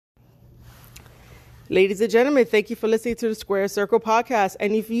Ladies and gentlemen, thank you for listening to the Square Circle podcast.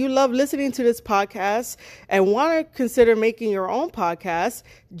 And if you love listening to this podcast and want to consider making your own podcast,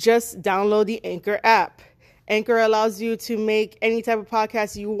 just download the Anchor app. Anchor allows you to make any type of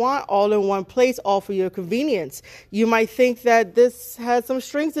podcast you want all in one place, all for your convenience. You might think that this has some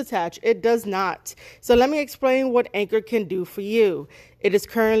strings attached. It does not. So let me explain what Anchor can do for you. It is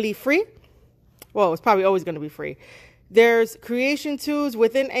currently free. Well, it's probably always going to be free. There's creation tools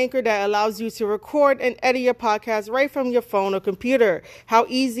within Anchor that allows you to record and edit your podcast right from your phone or computer. How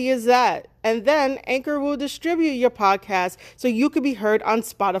easy is that? And then Anchor will distribute your podcast so you could be heard on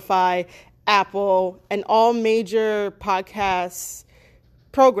Spotify, Apple, and all major podcast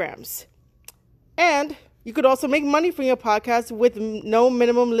programs. And you could also make money from your podcast with no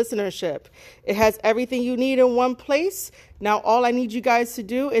minimum listenership. It has everything you need in one place. Now, all I need you guys to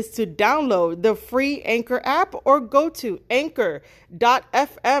do is to download the free Anchor app or go to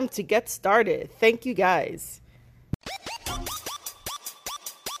anchor.fm to get started. Thank you, guys.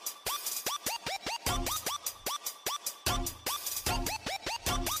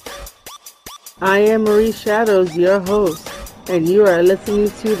 I am Marie Shadows, your host, and you are listening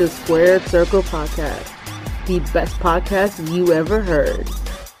to the Square Circle podcast. The best podcast you ever heard.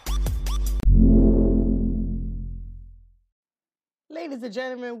 Ladies and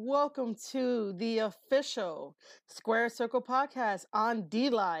gentlemen, welcome to the official Square Circle podcast on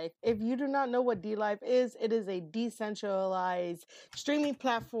DLive. If you do not know what DLive is, it is a decentralized streaming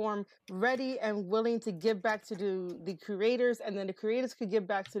platform ready and willing to give back to the creators, and then the creators could give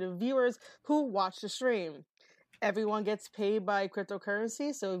back to the viewers who watch the stream. Everyone gets paid by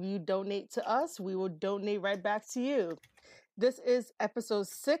cryptocurrency, so if you donate to us, we will donate right back to you. This is episode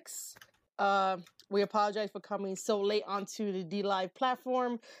 6. We apologize for coming so late onto the DLive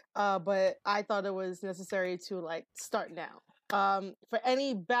platform, but I thought it was necessary to start now. For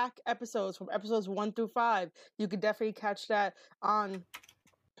any back episodes from episodes 1 through 5, you could definitely catch that on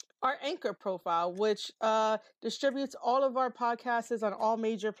our Anchor profile, which distributes all of our podcasts on all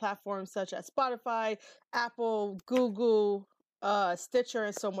major platforms such as Spotify, Apple, Google, Stitcher,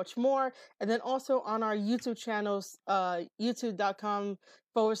 and so much more. And then also on our YouTube channels,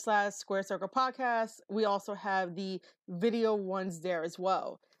 youtube.com/Square Circle Podcast. We also have the video ones there as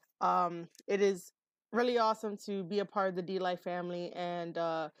well. It is really awesome to be a part of the DLive family and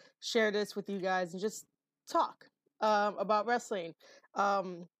share this with you guys and just talk about wrestling.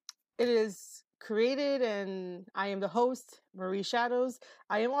 It is created, and I am the host, Marie Shadows.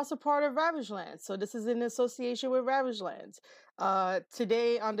 I am also part of Ravage Lands, so this is in association with Ravage Lands.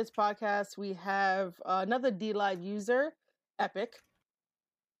 Today on this podcast, we have another DLive user, Epic.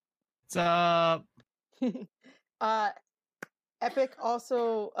 What's up? Epic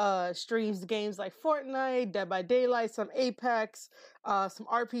also streams games like Fortnite, Dead by Daylight, some Apex, some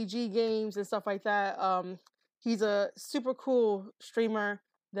RPG games and stuff like that. He's a super cool streamer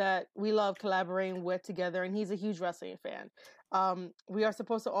that we love collaborating with together, and he's a huge wrestling fan. We are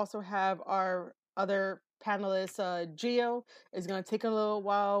supposed to also have our other panelist, Gio, is going to take a little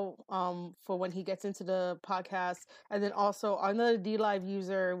while for when he gets into the podcast. And then also another DLive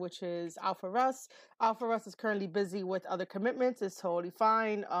user, which is Alpha Russ. Alpha Russ is currently busy with other commitments. It's totally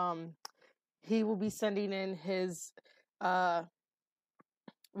fine. He will be sending in his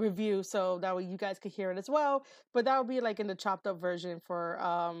review so that way you guys could hear it as well, but that would be in the chopped up version for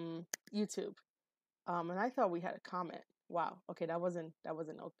YouTube. And I thought we had a comment. Wow, okay, that wasn't a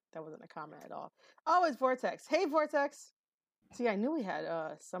comment at all. Oh, it's Vortex. Hey, Vortex. See, I knew we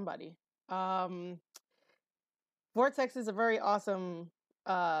had somebody. Vortex is a very awesome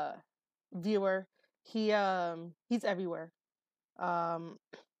viewer. He's everywhere. I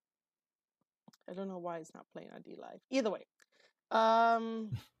don't know why it's not playing on DLive. Either way. All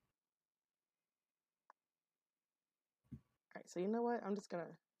right, so you know what? I'm just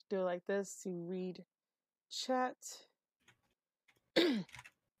gonna do it like this to read chat.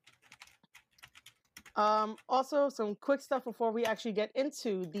 Also some quick stuff before we actually get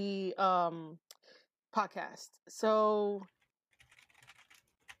into the podcast. So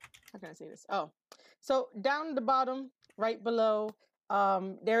how can I say this? Oh, so down at the bottom, right below,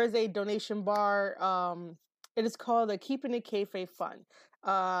 there is a donation bar. It is called the Keeping It Kayfabe Fund.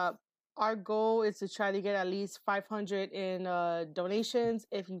 Our goal is to try to get at least 500 in donations.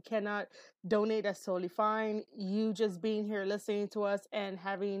 If you cannot donate, that's totally fine. You just being here listening to us and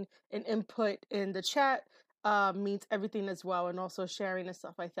having an input in the chat means everything as well, and also sharing and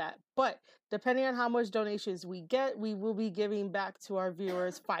stuff like that. But depending on how much donations we get, we will be giving back to our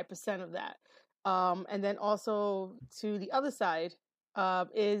viewers 5% of that. And then also to the other side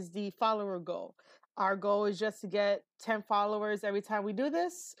is the follower goal. Our goal is just to get 10 followers every time we do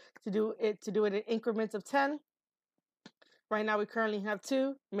this, to do it in increments of 10. Right now we currently have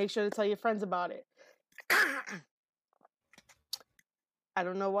 2. Make sure to tell your friends about it. I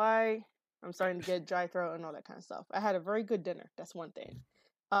don't know why I'm starting to get dry throat and all that kind of stuff. I had a very good dinner. That's one thing.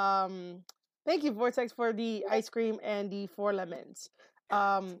 Thank you, Vortex, for the ice cream and the 4 lemons.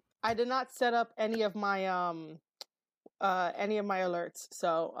 I did not set up any of my alerts.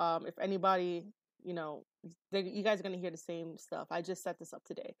 So if anybody, you guys are gonna hear the same stuff. I just set this up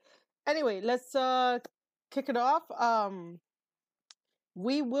today. Anyway, let's kick it off.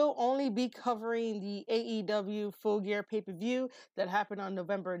 We will only be covering the AEW Full Gear pay-per-view that happened on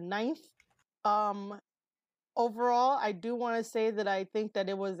November 9th. Overall, I do want to say that I think that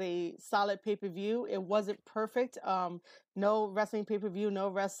it was a solid pay-per-view. It wasn't perfect. No wrestling pay-per-view, no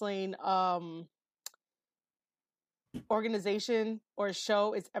wrestling organization or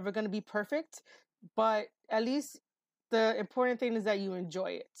show is ever going to be perfect, but at least the important thing is that you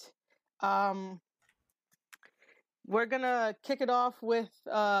enjoy it. We're going to kick it off with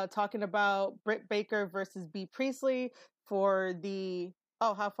talking about Britt Baker versus B. Priestley for the...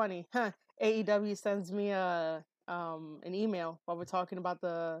 Oh, how funny. AEW sends me an email while we're talking about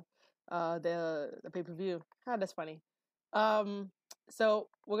the pay-per-view. That's funny. So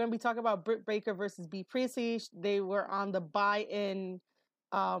we're going to be talking about Britt Baker versus B. Priestley. They were on the buy-in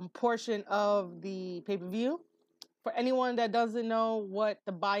portion of the pay-per-view. For anyone that doesn't know what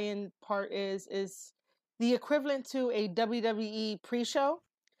the buy-in part is the equivalent to a WWE pre-show.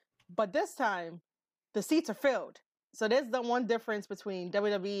 But this time, the seats are filled. So there's the one difference between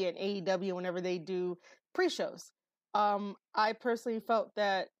WWE and AEW whenever they do pre-shows. I personally felt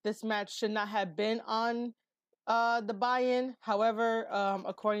that this match should not have been on the buy-in. However,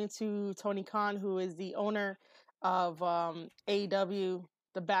 according to Tony Khan, who is the owner of AEW,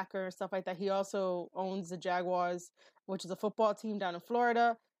 the backer, stuff like that, he also owns the Jaguars, which is a football team down in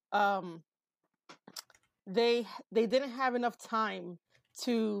Florida. They didn't have enough time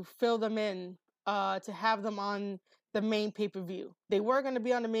to fill them in to have them on the main pay-per-view. They were going to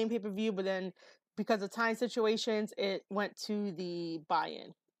be on the main pay-per-view, but then because of time situations, it went to the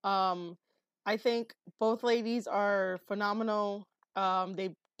buy-in. I think both ladies are phenomenal.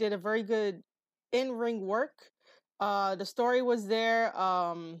 They did a very good in-ring work. The story was there.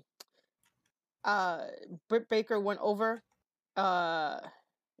 Britt Baker went over.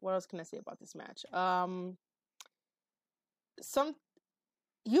 What else can I say about this match?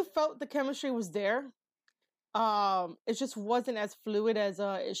 You felt the chemistry was there. It just wasn't as fluid as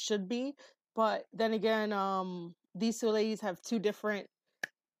it should be. But then again, these 2 ladies have 2 different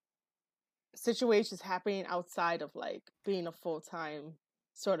situations happening outside of like being a full-time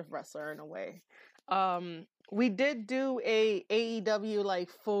sort of wrestler in a way. We did do a AEW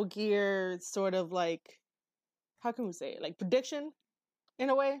like Full Gear sort of like, how can we say it, like prediction in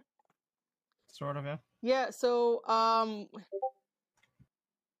a way. Sort of, yeah. Yeah. So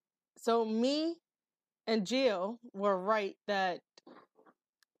me and Gio were right that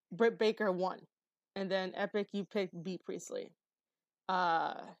Britt Baker won, and then Epic, you picked B. Priestley.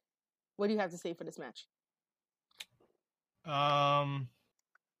 What do you have to say for this match? I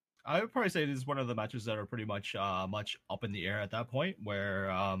would probably say this is one of the matches that are pretty much up in the air at that point, where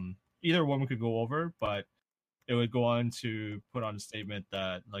either one could go over, but it would go on to put on a statement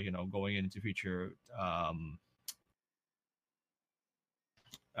that, like, going into future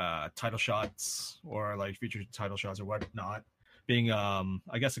title shots or like future title shots or whatnot, being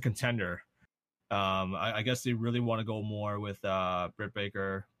I guess a contender. I guess they really want to go more with Britt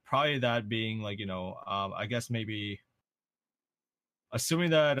Baker. Probably that being like, I guess maybe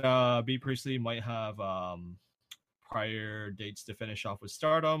assuming that B. Priestley might have prior dates to finish off with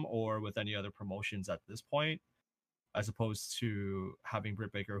Stardom or with any other promotions at this point, as opposed to having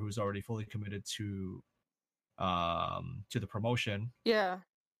Britt Baker, who's already fully committed to the promotion. Yeah.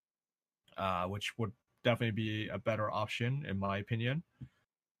 Which would definitely be a better option, in my opinion.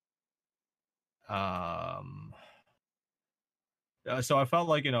 So I felt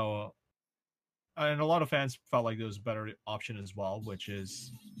like, and a lot of fans felt like there was a better option as well, which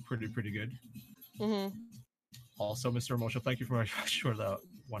is pretty good. Mm-hmm. Also, Mr. Emotional, thank you for sure the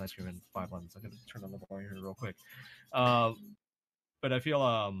 1 ice cream and 5 lemons. I'm gonna turn on the volume here real quick. But I feel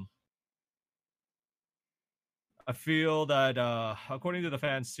that according to the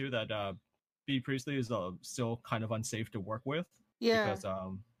fans too, that B. Priestley is still kind of unsafe to work with. Yeah. Because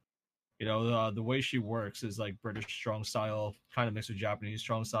the way she works is like British strong style, kind of mixed with Japanese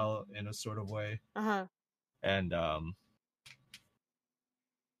strong style in a sort of way. Uh-huh. And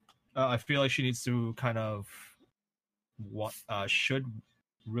I feel like she needs to kind of should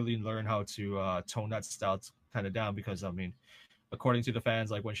really learn how to tone that style kind of down, because I mean, according to the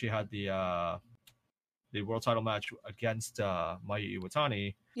fans, like when she had the world title match against Mayu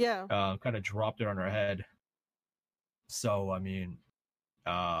Iwatani, Yeah. kind of dropped it on her head. So I mean,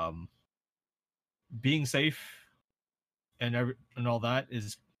 um, being safe and all that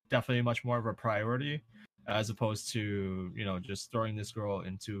is definitely much more of a priority, as opposed to, you know, just throwing this girl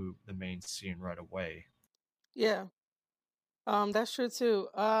into the main scene right away. Yeah. That's true too.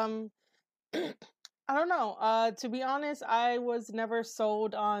 I don't know. To be honest, I was never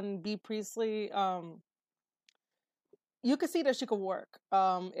sold on B Priestley. You could see that she could work.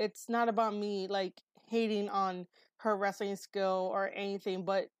 It's not about me like hating on her wrestling skill or anything,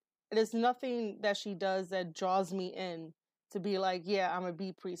 but there's nothing that she does that draws me in to be like, yeah, I'm a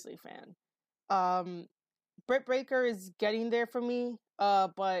B Priestley fan. Britt Baker is getting there for me,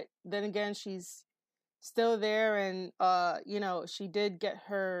 but then again, she's still there, and you know, she did get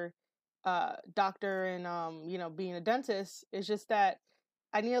her doctor and you know, being a dentist. It's just that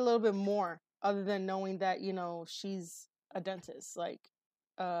I need a little bit more other than knowing that, you know, she's a dentist. Like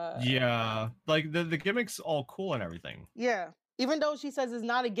Yeah, like the gimmick's all cool and everything. yeah, even though she says it's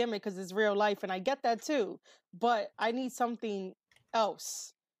not a gimmick because it's real life, and I get that too, but I need something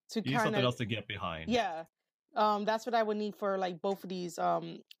else to You need kind something of, else to get behind. yeah. That's what I would need for like both of these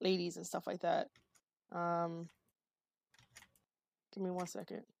ladies and stuff like that. um Give me 1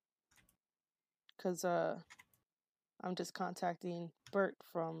 second, because I'm just contacting Bert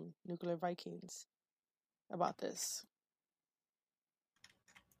from Nuclear Vikings about this,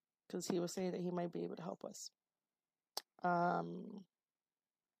 because he was saying that he might be able to help us.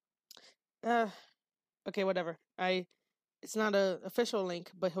 Okay, whatever. It's not a official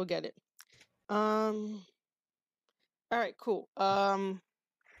link, but he'll get it. All right, cool.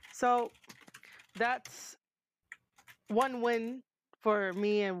 So that's 1 win for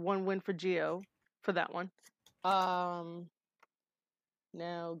me and 1 win for Gio for that one.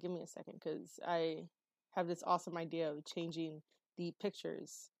 Now give me a second, because I have this awesome idea of changing the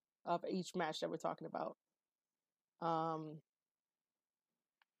pictures of each match that we're talking about. Hold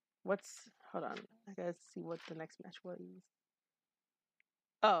on, I gotta see what the next match was.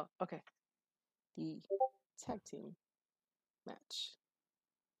 Oh, okay. The tag team match.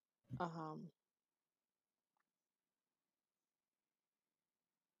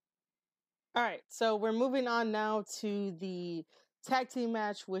 All right, so we're moving on now to the tag team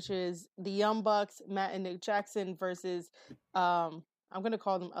match, which is the Young Bucks, Matt and Nick Jackson versus, I'm gonna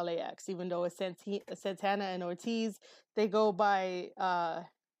call them LAX, even though it's Santana and Ortiz. They go by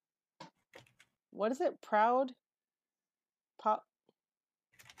what is it? Proud Pop.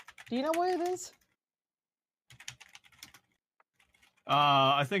 Do you know what it is?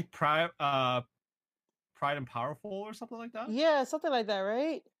 I think Pride and Powerful or something like that. Yeah, something like that,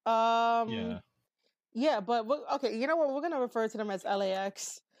 right? Yeah. Yeah, but okay, you know what? We're gonna refer to them as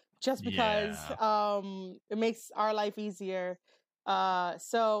LAX just because it makes our life easier.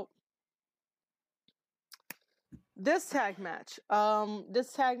 So this tag match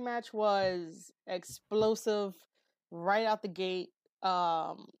was explosive right out the gate.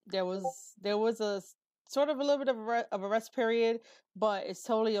 There was a sort of a little bit of a rest period, but it's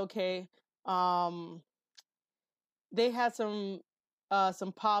totally okay. They had some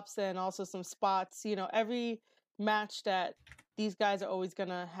pops and also some spots. You know, every match that these guys are always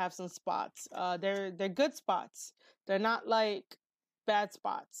gonna have some spots. They're good spots. They're not like bad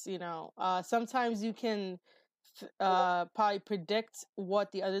spots. You know, sometimes you can probably predict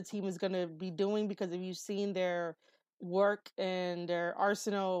what the other team is gonna be doing, because if you've seen their work and their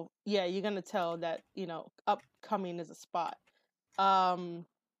arsenal, yeah, you're gonna tell that, you know, upcoming is a spot.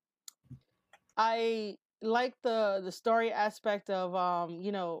 I like the story aspect of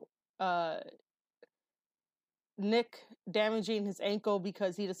you know, Nick damaging his ankle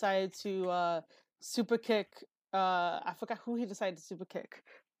because he decided to super kick, I forgot who he decided to super kick,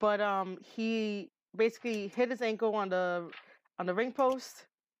 but he basically hit his ankle on the ring post,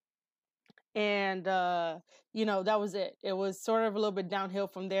 and you know, that was it. It was sort of a little bit downhill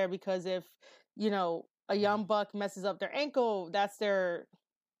from there, because if, you know, a young buck messes up their ankle, that's their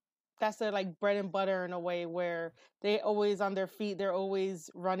like bread and butter, in a way, where they always on their feet, they're always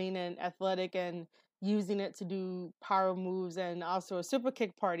running and athletic and using it to do power moves and also a super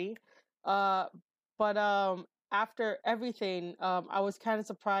kick party. But after everything, I was kind of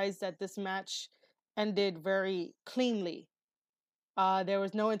surprised that this match ended very cleanly. There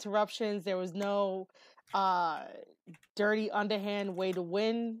was no interruptions, there was no uh dirty underhand way to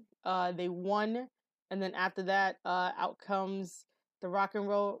win. They won, and then after that, out comes the Rock and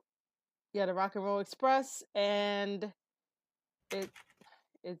Roll, the Rock and Roll Express, and it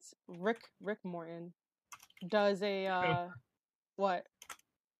It's Rick Morton does a what?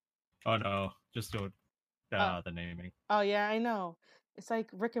 Oh no, just do the naming. Oh yeah, I know. It's like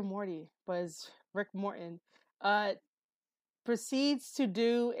Rick and Morty, but it's Rick Morton. Proceeds to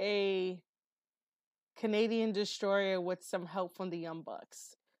do a Canadian destroyer with some help from the Young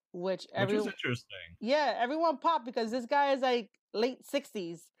Bucks, which Was interesting. everyone popped because this guy is like late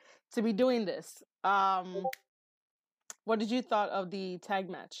 60s to be doing this. What did you thought of the tag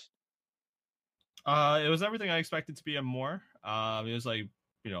match? It was everything I expected to be and more. It was like,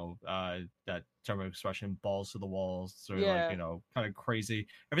 that term of expression, balls to the walls, sort of like, kind of crazy.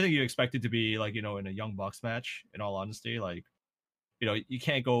 Everything you expected to be like, in a Young Bucks match, in all honesty. Like, you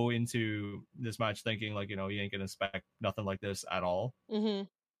can't go into this match thinking like, you ain't gonna expect nothing like this at all,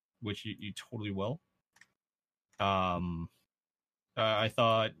 which you totally will. I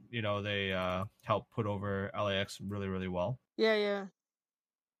thought, they helped put over LAX really, really well. Yeah.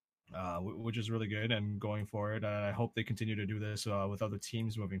 Which is really good and going forward. And I hope they continue to do this with other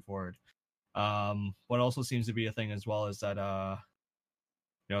teams moving forward. What also seems to be a thing as well is that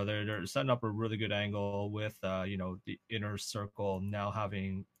they're setting up a really good angle with the Inner Circle now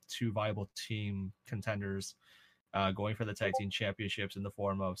having two viable team contenders going for the tag team championships in the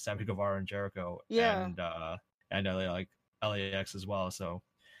form of Sammy Guevara and Jericho, and LAX as well. So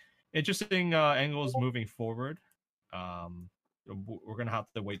interesting angles moving forward. We're gonna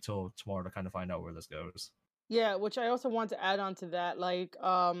have to wait till tomorrow to kind of find out where this goes. Yeah, which I also want to add on to that, like,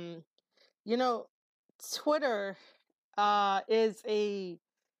 Twitter is a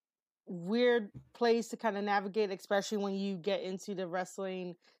weird place to kind of navigate, especially when you get into the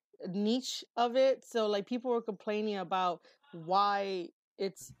wrestling niche of it. So, like, people were complaining about why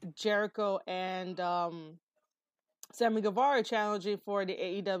it's Jericho and Sammy Guevara challenging for the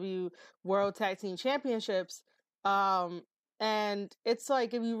AEW World Tag Team Championships. And it's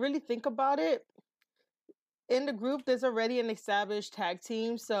like, if you really think about it, in the group, there's already an established tag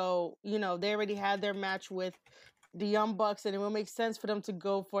team. So, they already had their match with the Young Bucks, and it will make sense for them to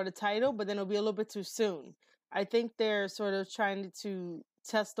go for the title, but then it'll be a little bit too soon. I think they're sort of trying to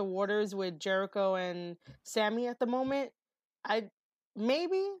test the waters with Jericho and Sammy at the moment.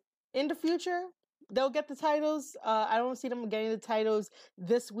 Maybe in the future they'll get the titles. I don't see them getting the titles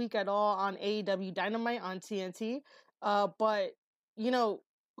this week at all on AEW Dynamite on TNT. But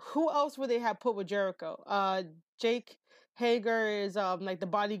who else would they have put with Jericho? Jake Hager is like the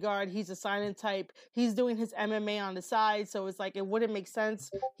bodyguard. He's a silent type. He's doing his MMA on the side, so it's like it wouldn't make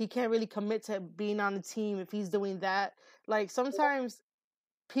sense. He can't really commit to being on the team if he's doing that. Like, sometimes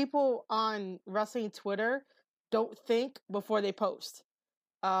people on wrestling Twitter don't think before they post.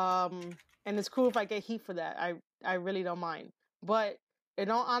 And it's cool if I get heat for that. I really don't mind. But in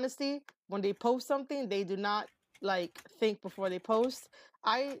all honesty, when they post something, they do not like think before they post.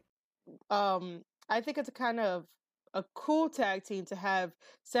 I think it's a kind of a cool tag team to have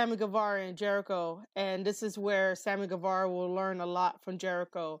Sammy Guevara and Jericho, and this is where Sammy Guevara will learn a lot from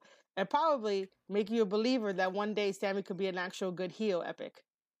Jericho and probably make you a believer that one day Sammy could be an actual good heel. Epic.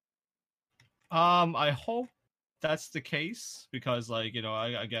 I hope that's the case because, like,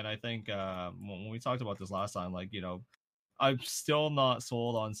 I think when we talked about this last time, like, I'm still not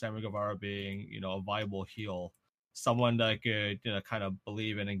sold on Sammy Guevara being, a viable heel, someone that could, kind of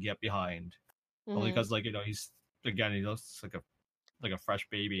believe in and get behind. Only because, like, he's, again, he looks like a fresh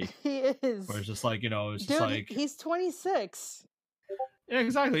baby. He is. Where it's just like, it's Dude, just like he's 26. Yeah,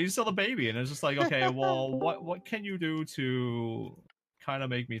 exactly. He's still a baby, and it's just like, okay, well, what can you do to kind of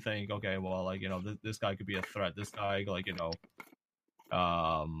make me think, okay, well, like, this guy could be a threat. This guy, like,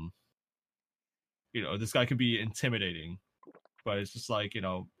 this guy could be intimidating, but it's just like,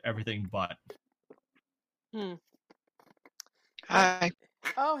 everything but. Hi.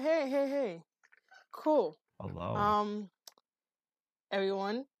 Oh, hey. Cool. Hello.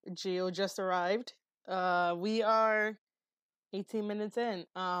 Everyone, Gio just arrived. We are 18 minutes in.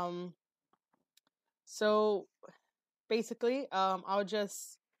 So basically, I'll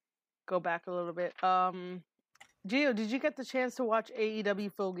just go back a little bit. Gio, did you get the chance to watch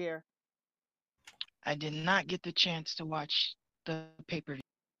AEW Full Gear? I did not get the chance to watch the pay-per-view.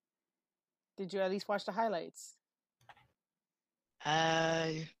 Did you at least watch the highlights?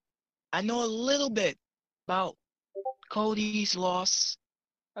 I know a little bit about Cody's loss.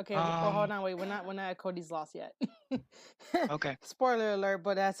 Okay, well, hold on, wait. We're not at Cody's loss yet. Okay. Spoiler alert,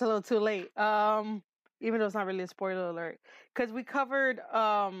 but that's a little too late. Even though it's not really a spoiler alert, because we covered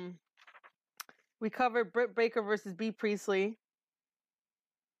Britt Baker versus B Priestley.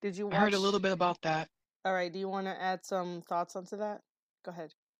 Did you watch? I heard a little bit about that. All right. Do you want to add some thoughts onto that? Go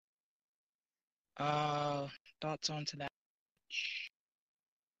ahead. Thoughts onto that.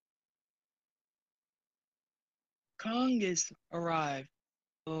 Kong is arrived,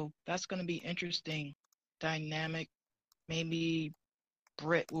 so that's gonna be interesting, dynamic. Maybe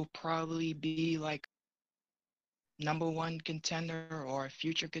Britt will probably be like #1 contender or a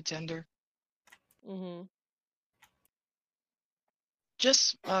future contender. Mm-hmm.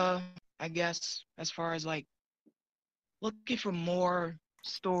 Just I guess as far as like looking for more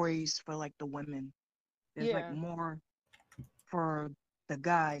stories for like the women. There's like Yeah. more for the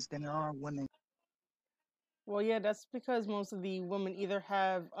guys than there are women. Well, yeah, that's because most of the women either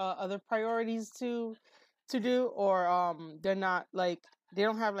have other priorities to do, or they're not like they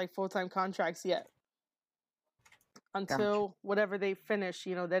don't have like full-time contracts yet. Gotcha. Until whatever they finish,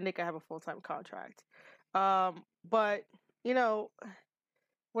 then they can have a full-time contract. But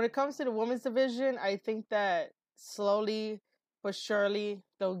when it comes to the women's division, I think that slowly but surely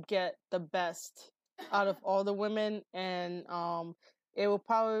they'll get the best out of all the women, and it will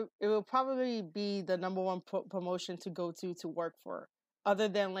probably be the #1 promotion to go to work for, other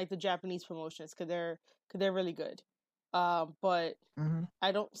than like the Japanese promotions, because they're really good. But Mm-hmm.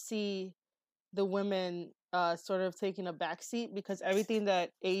 I don't see the women sort of taking a backseat, because everything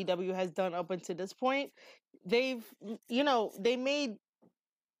that AEW has done up until this point, they made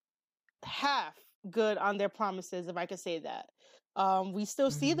half good on their promises, if I could say that. We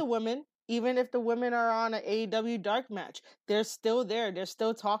still see Mm-hmm. the women, even if the women are on an AEW dark match, they're still there. They're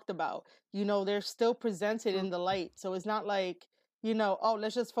still talked about. They're still presented in the light. So it's not like, oh,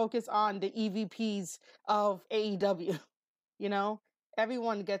 let's just focus on the EVPs of AEW.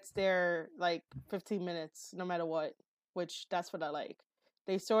 Everyone gets their like 15 minutes no matter what, which that's what I like.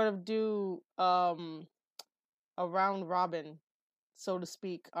 They sort of do a round robin, so to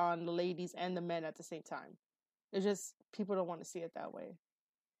speak, on the ladies and the men at the same time. It's just people don't want to see it that way.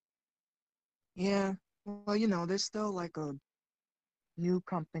 Yeah. Well, there's still like a new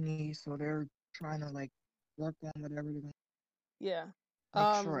company, so they're trying to like work on whatever they're gonna Yeah.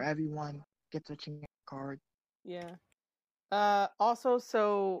 make sure everyone gets a chance card. Yeah. Also,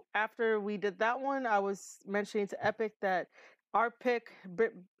 so after we did that one, I was mentioning to Epic that our pick,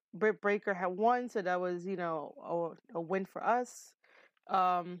 Britt Breaker, had won, so that was a win for us.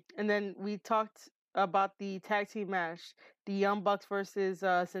 And then we talked about the tag team match, the Young Bucks versus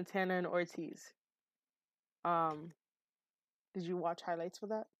Santana and Ortiz. Did you watch highlights for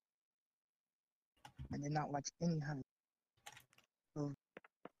that? I did not watch any highlights of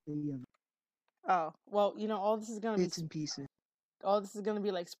the Oh, well, all this is gonna bits and pieces. all this is gonna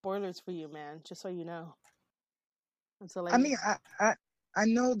be like spoilers for you, man. Just so you know. So like, I mean, I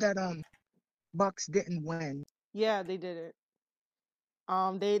know that Bucks didn't win. yeah, they did it.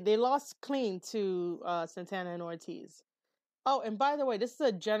 They lost clean to Santana and Ortiz. Oh, and by the way, this is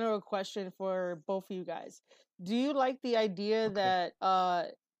a general question for both of you guys. Do you like the idea Okay.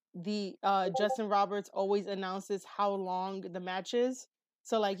 that the Justin Roberts always announces how long the match is?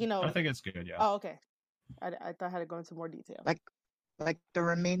 So like, I think it's good. Yeah. Oh, okay. I thought I had to go into more detail. Like the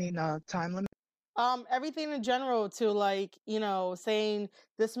remaining time limit. Everything in general, to like, saying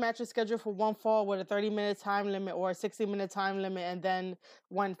this match is scheduled for one fall with a 30-minute time limit or a 60-minute time limit, and then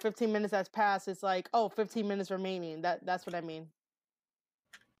when 15 minutes has passed, it's like, oh, 15 minutes remaining. That's what I mean.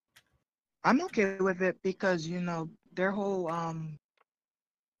 I'm okay with it because their whole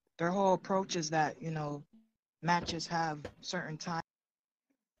approach is that matches have certain time.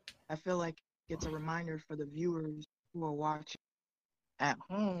 I feel like it's a reminder for the viewers who are watching at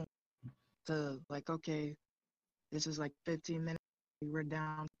home to like, okay, this is like 15 minutes. We're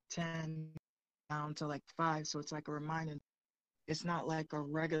down 10, down to like 5. So it's like a reminder. It's not like a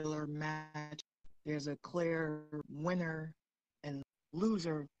regular match. There's a clear winner and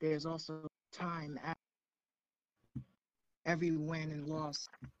loser. There's also time at every win and loss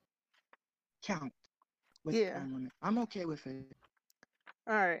count with time limit. I'm okay with it.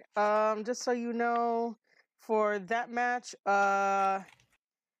 All right. Just so you know, for that match,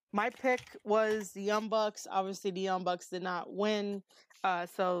 my pick was the Young Bucks. Obviously, the Young Bucks did not win,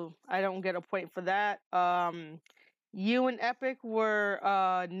 so I don't get a point for that. You and Epic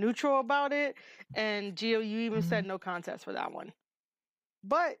were neutral about it, and Gio, you even said no contest for that one.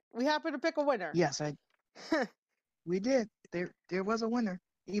 But we happen to pick a winner. Yes, we did. There was a winner.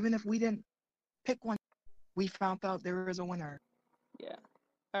 Even if we didn't pick one, we found out there was a winner. Yeah.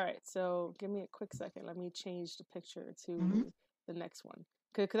 All right. So give me a quick second. Let me change the picture to the next one,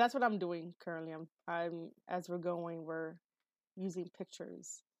 because that's what I'm doing currently. I'm as we're going, we're using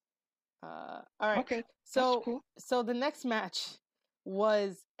pictures. All right. Okay, So that's cool. so the next match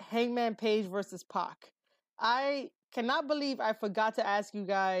was Hangman Page versus Pac. I cannot believe I forgot to ask you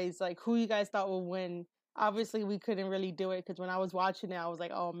guys like who you guys thought would win. Obviously, we couldn't really do it because when I was watching it, I was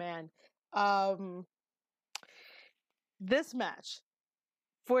like, oh man. this match,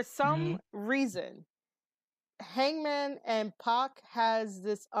 for some reason, Hangman and Pac has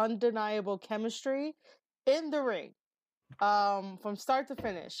this undeniable chemistry in the ring. From start to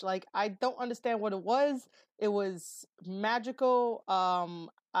finish. Like, I don't understand what it was. It was magical.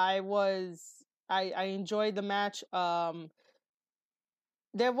 I enjoyed the match.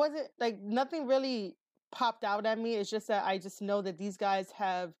 There wasn't, like, nothing really popped out at me. It's just that I just know that these guys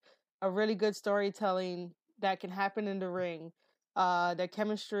have a really good storytelling that can happen in the ring. Their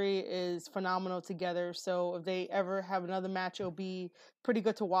chemistry is phenomenal together. So if they ever have another match, it'll be pretty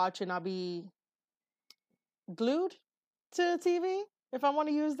good to watch, and I'll be glued to the TV, if I want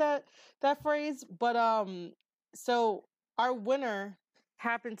to use that phrase. But so our winner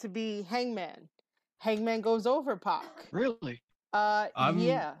happened to be Hangman. Hangman goes over Pac. Really?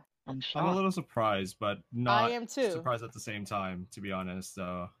 Yeah. I'm I'm shocked. a little surprised, but I not am too. surprised at the same time, to be honest.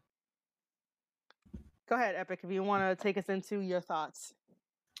 So Go ahead, Epic, if you want to take us into your thoughts.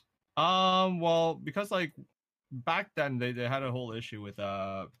 well, because like back then they had a whole issue with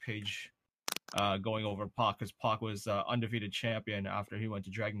Page going over Pac, because Pac was undefeated champion after he went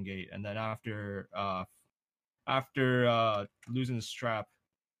to Dragon Gate, and then after losing the strap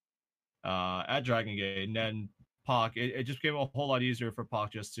at Dragon Gate, and then Pac, it just became a whole lot easier for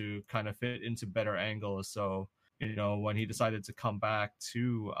Pac just to kind of fit into better angles. So, you know, when he decided to come back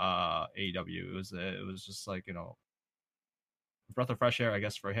to AEW, it was just like, you know, a breath of fresh air, I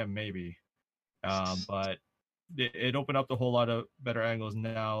guess, for him, maybe. But it opened up a whole lot of better angles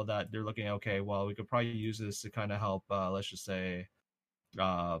now that they're looking, okay, well, we could probably use this to kind of help, let's just say,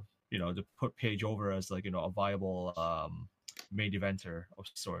 you know, to put Page over as, like, you know, a viable main eventer of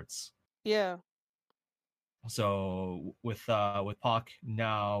sorts. Yeah. So with Pac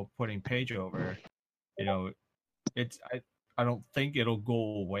now putting Page over, you know, I don't think it'll go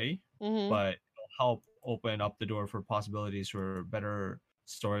away, but it'll help open up the door for possibilities for better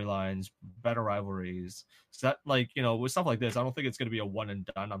storylines, better rivalries. So that, like, you know, with stuff like this, I don't think it's going to be a one and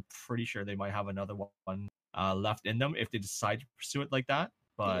done. I'm pretty sure they might have another one left in them if they decide to pursue it like that.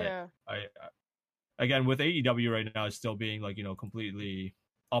 But yeah. I again, with AEW right now, it's still being, like, you know, completely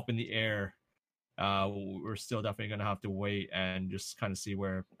up in the air. We're still definitely going to have to wait and just kind of see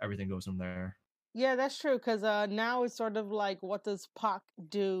where everything goes from there. Yeah, that's true, because now it's sort of like, what does Pac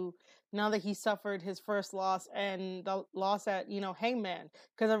do now that he suffered his first loss and the loss at, you know, Hangman?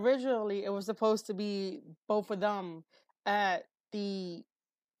 Because originally it was supposed to be both of them at the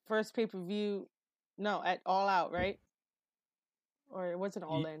first pay-per-view, no, at All Out, right? Or it wasn't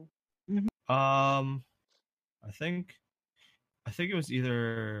All In. I think it was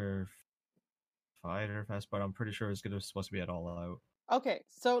either Fighter Fest, but I'm pretty sure it's supposed to be at All Out. Okay,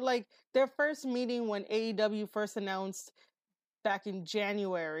 so like their first meeting when AEW first announced back in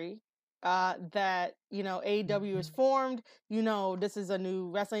January that, you know, AEW is formed, you know, this is a new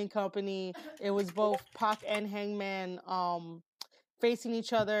wrestling company. It was both Pac and Hangman facing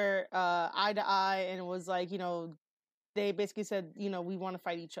each other eye to eye, and it was like, you know, they basically said, you know, we want to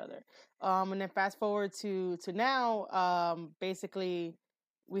fight each other. And then fast forward to now, basically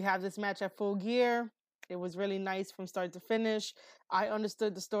we have this match at Full Gear. It was really nice from start to finish. I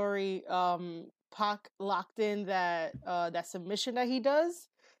understood the story. Pac locked in that submission that he does,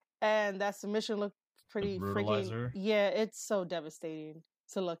 and that submission looked pretty freaking. Yeah, it's so devastating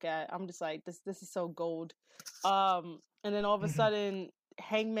to look at. I'm just like, this is so gold. And then all of a sudden,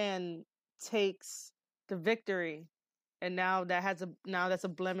 Hangman takes the victory, and now that's a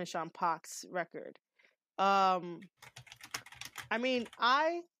blemish on Pac's record. I mean,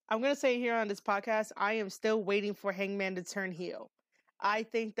 I'm going to say here on this podcast, I am still waiting for Hangman to turn heel. I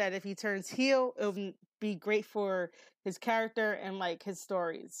think that if he turns heel, it'll be great for his character and, like, his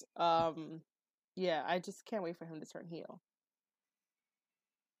stories. Yeah, I just can't wait for him to turn heel.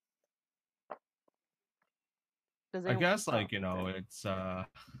 I guess, like, you know,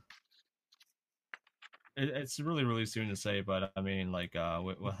 it's really, really soon to say, but I mean, like,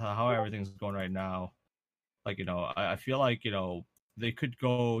 with how everything's going right now, like, you know, I feel like, you know, they could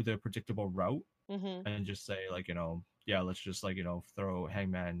go the predictable route and just say, like, you know, yeah, let's just, like, you know, throw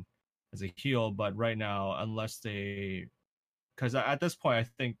Hangman as a heel. But right now, unless because at this point, I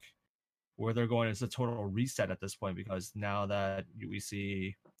think where they're going is a total reset at this point, because now that we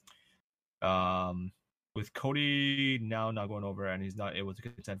see with Cody now not going over and he's not able to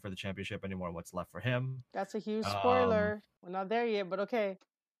contend for the championship anymore, what's left for him? That's a huge spoiler. We're not there yet, but okay.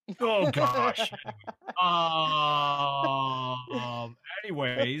 Oh gosh.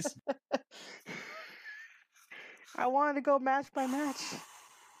 Anyways, I wanted to go match by match.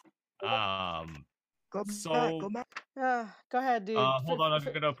 Go back. Go ahead, dude. Hold on, I'm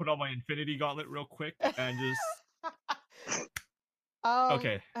gonna put on my Infinity Gauntlet real quick and just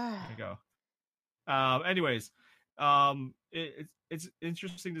Okay, there you go. Anyways, it's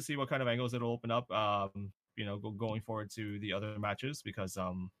interesting to see what kind of angles it'll open up. Going forward to the other matches because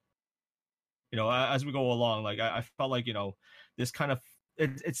as we go along, like I felt like this kind of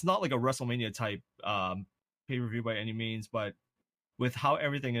it's not like a WrestleMania type pay per view by any means, but with how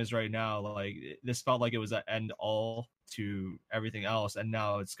everything is right now, like this felt like it was an end all to everything else, and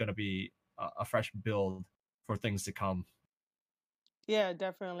now it's gonna be a fresh build for things to come. Yeah,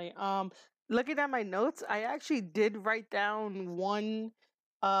 definitely. Looking at my notes, I actually did write down one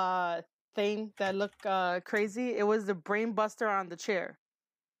thing that looked crazy. It was the brain buster on the chair.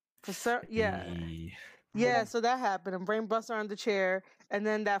 Yeah, so that happened. A brain buster on the chair, and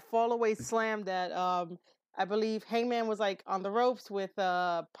then that fall away slam that I believe Hangman was like on the ropes with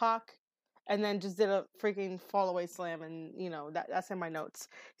Pac, and then just did a freaking fall away slam, and that's in my notes.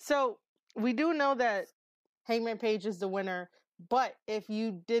 So we do know that Hangman Page is the winner, but if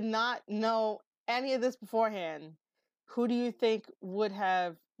you did not know any of this beforehand, who do you think would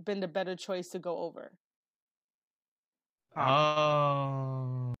have been the better choice to go over?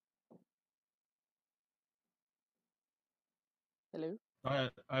 Um, Hello? I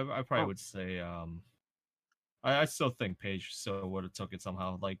probably would say I still think Paige still would have took it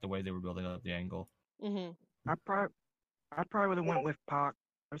somehow, like the way they were building up the angle. Mm-hmm. I probably would have went with Pac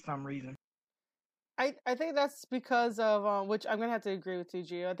for some reason. I think that's because of which I'm gonna have to agree with you,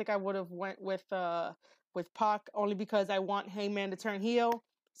 Gio. I think I would have went with Pac only because I want Hangman to turn heel.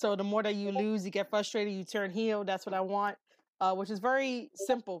 So the more that you lose, you get frustrated, you turn heel. That's what I want, which is very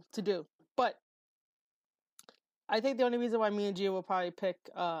simple to do. But I think the only reason why me and Gio will probably pick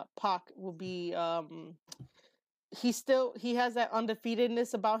Pac will be he has that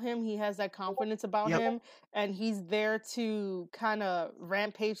undefeatedness about him. He has that confidence about him, and he's there to kind of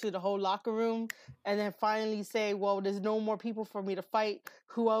rampage through the whole locker room, and then finally say, "Well, there's no more people for me to fight.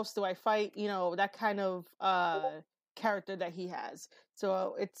 Who else do I fight?" That kind of character that he has.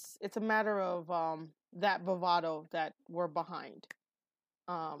 So it's a matter of that bravado that we're behind,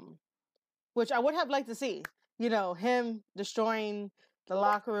 which I would have liked to see. Him destroying the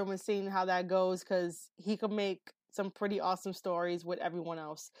locker room and seeing how that goes, because he could make some pretty awesome stories with everyone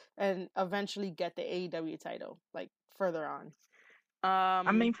else and eventually get the AEW title, like further on.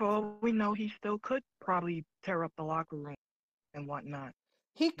 I mean, for all we know, he still could probably tear up the locker room and whatnot.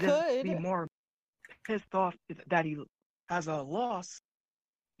 He could be more pissed off that he has a loss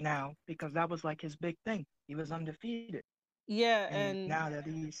now, because that was like his big thing. He was undefeated. Yeah, and now that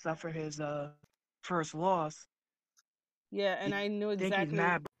he suffered his first loss. Yeah, and I knew exactly. Think he's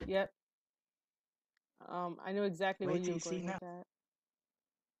mad. Yep. I knew exactly where you were going with that.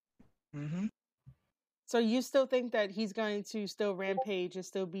 Mm-hmm. So you still think that he's going to still rampage and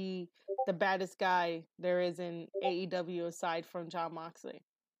still be the baddest guy there is in AEW aside from Jon Moxley?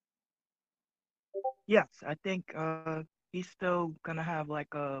 Yes, I think he's still gonna have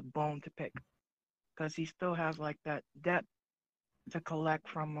like a bone to pick, because he still has like that debt to collect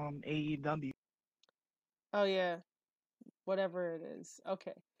from AEW. Oh yeah, whatever it is.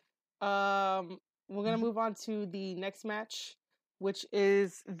 Okay. We're gonna move on to the next match, which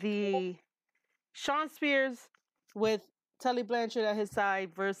is the Shawn Spears with Tully Blanchard at his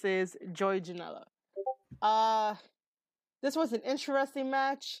side versus Joey Janela. This was an interesting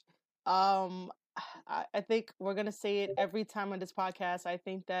match. I think we're gonna say it every time on this podcast. I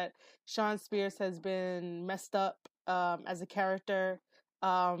think that Shawn Spears has been messed up as a character.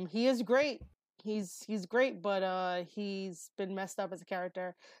 He is great. He's great, but he's been messed up as a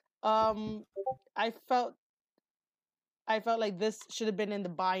character. I felt like this should have been in the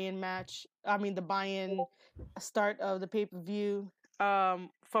buy-in match. I mean, the buy-in start of the pay-per-view.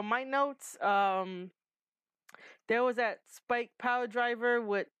 From my notes, there was that spike power driver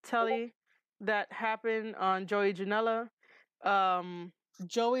with Tully that happened on Joey Janela.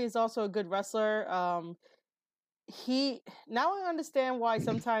 Joey is also a good wrestler. Now I understand why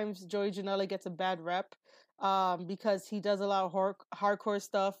sometimes Joey Janela gets a bad rep, because he does a lot of hardcore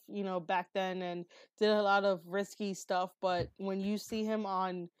stuff, back then, and did a lot of risky stuff. But when you see him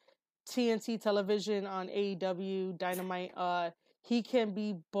on TNT television, on AEW Dynamite, he can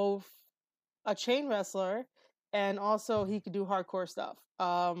be both a chain wrestler and also he could do hardcore stuff.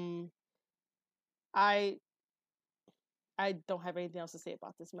 I don't have anything else to say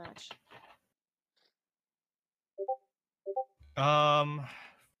about this match.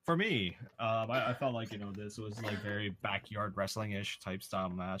 For me, I felt like this was like very backyard wrestling-ish type style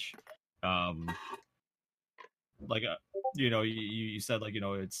match. Like you said, like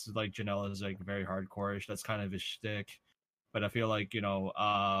it's like Janela is like very hardcore-ish. That's kind of his shtick. But I feel like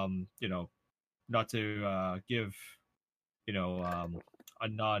not to give a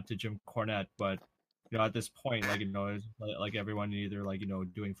nod to Jim Cornette, but at this point, like it's like everyone either like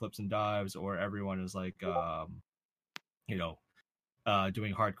doing flips and dives, or everyone is like you know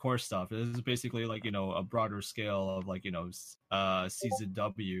doing hardcore stuff. This is basically like a broader scale of like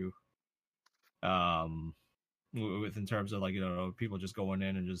CZW, with in terms of like people just going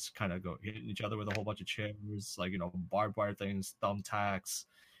in and just kind of go hitting each other with a whole bunch of chairs, like barbed wire things, thumbtacks,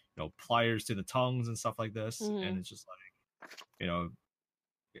 pliers to the tongues and stuff like this. And it's just like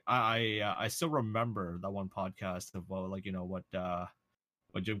I still remember that one podcast of like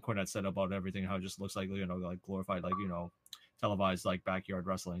what Jim Cornette said about everything, how it just looks like like glorified like televised like backyard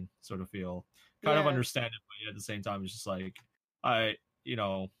wrestling sort of feel. Kind of understand it, but at the same time it's just like I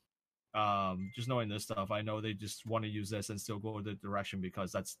just knowing this stuff, I know they just want to use this and still go the direction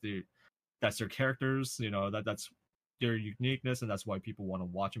because that's their characters, that's their uniqueness, and that's why people want to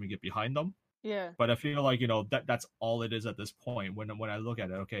watch them and get behind them. Yeah. But I feel like that's all it is at this point. When I look at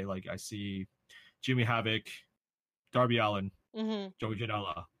it, okay, like I see Jimmy Havoc, Darby Allin, Joey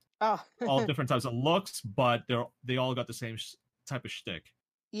Janela, all different types of looks, but they all got the same type of shtick.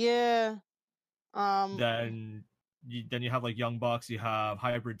 Yeah. Then you have like Young Bucks, you have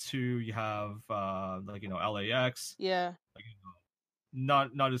Hybrid 2, you have like LAX. Yeah. Like,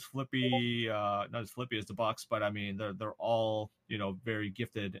 not as flippy as the Bucks, but I mean they're all very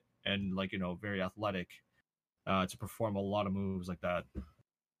gifted and like very athletic to perform a lot of moves like that.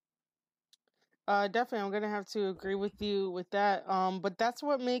 Definitely, I'm gonna have to agree with you with that. But that's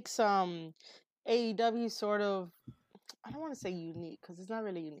what makes AEW sort of, I don't want to say unique because it's not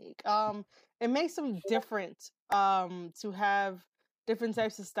really unique. It makes them different. To have different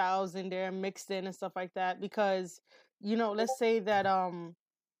types of styles in there mixed in and stuff like that. Because let's say that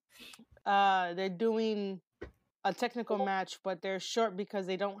they're doing a technical match, but they're short because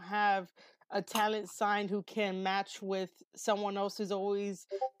they don't have a talent signed who can match with someone else who's always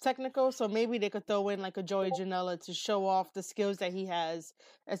technical. So maybe they could throw in like a Joey Janela to show off the skills that he has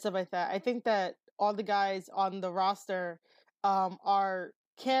and stuff like that. I think that all the guys on the roster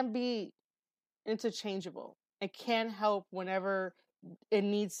can be interchangeable. It can help whenever it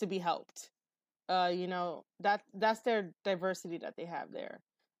needs to be helped. That's their diversity that they have there.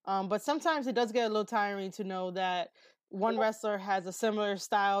 But sometimes it does get a little tiring to know that one wrestler has a similar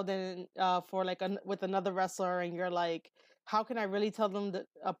style than for like with another wrestler, and you're like, how can I really tell them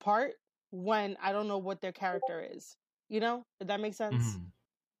apart when I don't know what their character is? Did that make sense? Mm-hmm.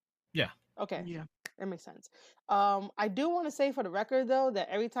 Yeah. Okay. Yeah. That makes sense. I do want to say for the record though that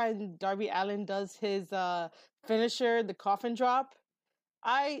every time Darby Allin does his finisher, the coffin drop,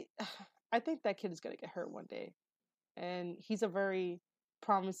 I think that kid is gonna get hurt one day, and he's a very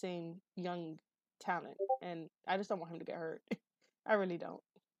promising young talent, and I just don't want him to get hurt. I really don't.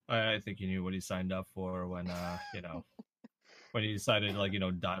 I think he knew what he signed up for when when he decided like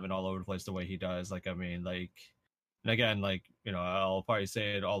diving all over the place the way he does. Like I mean like, and again like I'll probably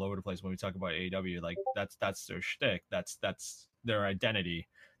say it all over the place when we talk about AEW. Like that's their shtick. That's their identity.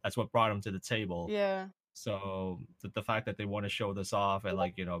 That's what brought them to the table. Yeah. So the fact that they want to show this off and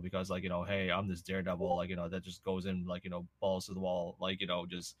like because like hey, I'm this daredevil, like that just goes in like balls to the wall, like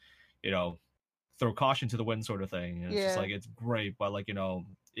just throw caution to the wind sort of thing. And it's just like it's great, but like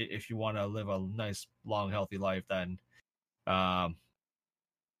if you want to live a nice long healthy life, then tone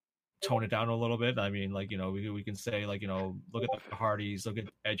it down a little bit. I mean, like we can say like look at the Hardys, look at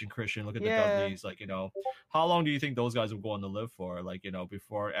Edge and Christian, look at the Dudleys. Like how long do you think those guys were going to live for? Like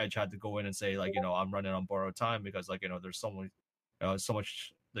before Edge had to go in and say like I'm running on borrowed time because like there's so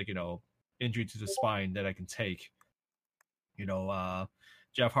much like injury to the spine that I can take.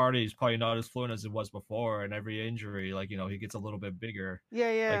 Jeff Hardy is probably not as fluent as it was before, and every injury, like he gets a little bit bigger.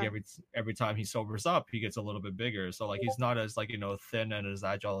 Yeah. Like every time he sobers up, he gets a little bit bigger. So like he's not as like thin and as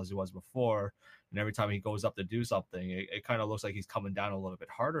agile as he was before. And every time he goes up to do something, it kind of looks like he's coming down a little bit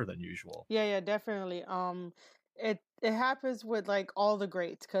harder than usual. Yeah, definitely. It happens with like all the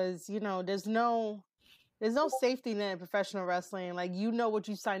greats because there's no safety net in professional wrestling. Like what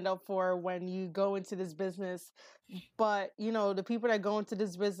you signed up for when you go into this business. But the people that go into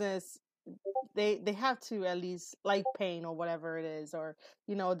this business, they have to at least like pain or whatever it is, or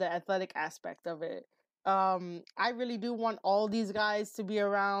the athletic aspect of it. I really do want all these guys to be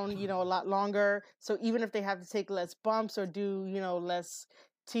around a lot longer. So even if they have to take less bumps or do less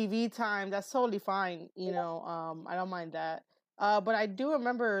TV time, that's totally fine. I don't mind that. But I do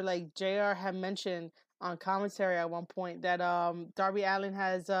remember like JR had mentioned on commentary at one point that Darby Allin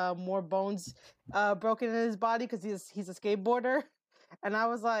has more bones broken in his body because he's a skateboarder, and I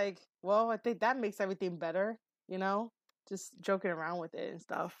was like, well, I think that makes everything better, just joking around with it and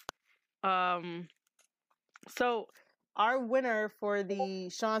stuff. So our winner for the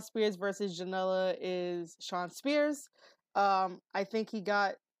Shawn Spears versus Janela is Shawn Spears. I think he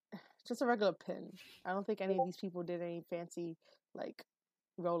got just a regular pin. I don't think any of these people did any fancy like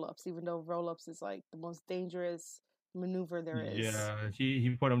roll-ups, even though roll-ups is like the most dangerous maneuver there is. Yeah,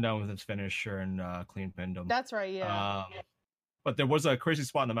 he put him down with his finisher and clean pinned him. That's right, yeah. But there was a crazy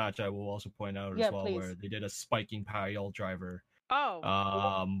spot in the match I will also point out Yeah, as well, please. where they did a spiking pile driver.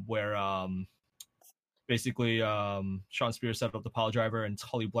 Oh. Where basically Shawn Spears set up the pile driver and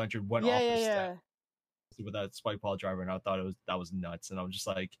Tully Blanchard went off the step with that spike pile driver, and I thought that was nuts. And I was just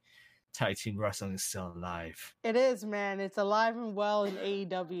like, tag team wrestling is still alive. It is, man. It's alive and well in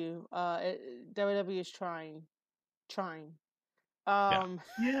AEW. WWE is trying.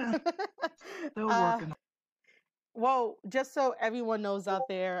 Yeah. Still working. Well, just so everyone knows out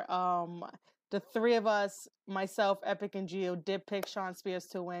there, the three of us, myself, Epic, and Gio, did pick Shawn Spears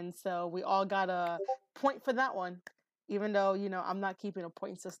to win, so we all got a point for that one. Even though, I'm not keeping a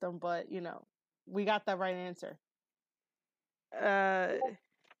point system, but, we got that right answer.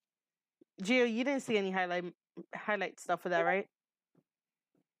 Gio, you didn't see any highlight stuff for that, right?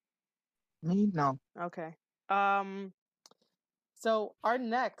 Me? No. Okay. So our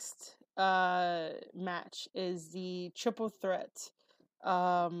next match is the triple threat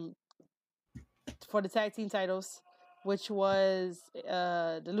for the tag team titles, which was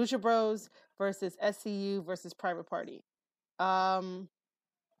the Lucha Bros versus SCU versus Private Party.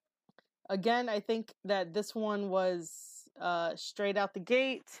 Again, I think that this one was straight out the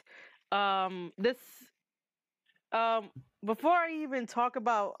gate. Before I even talk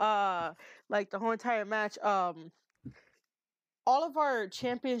about like the whole entire match, all of our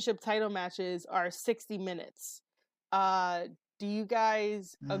championship title matches are 60 minutes. Do you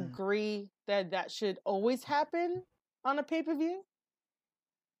guys agree that should always happen on a pay-per-view?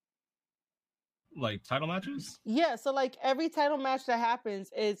 Like title matches? Yeah, so like every title match that happens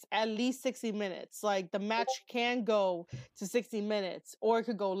is at least 60 minutes. Like the match can go to 60 minutes or it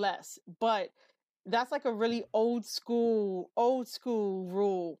could go less. But that's like a really old school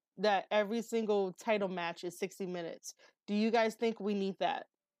rule that every single title match is 60 minutes. Do you guys think we need that?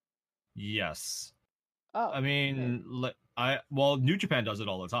 Yes. Oh, I mean, New Japan does it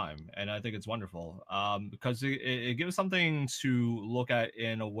all the time, and I think it's wonderful. Because it gives something to look at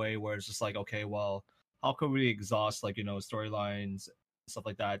in a way where it's just like, okay, well, how could we exhaust storylines, stuff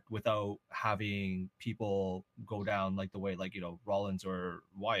like that, without having people go down like the way Rollins or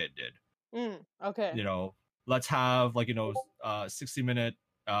Wyatt did. Okay. Let's have 60-minute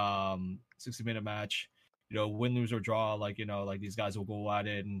match. Win, lose, or draw. These guys will go at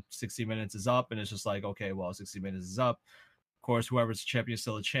it, and 60 minutes is up, and it's just like, okay, well, 60 minutes is up. Of course, whoever's champion is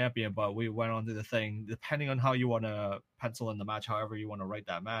still a champion, but we went on to the thing. Depending on how you want to pencil in the match, however you want to write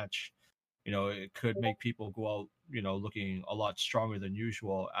that match, it could make people go out, looking a lot stronger than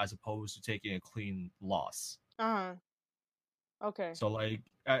usual, as opposed to taking a clean loss. Okay. So,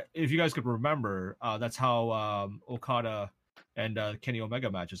 if you guys could remember, that's how Okada and Kenny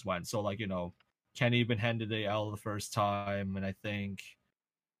Omega matches went. So, Kenny been handed the L the first time, and I think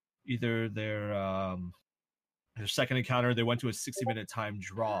either their second encounter, they went to a 60-minute time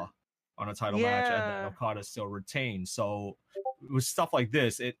draw on a title match, and then Okada still retained. So with stuff like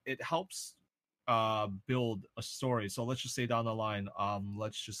this, it helps build a story. So let's just say down the line,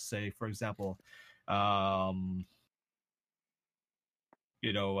 let's just say, for example,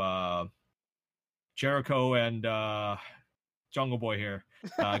 Jericho and Jungle Boy here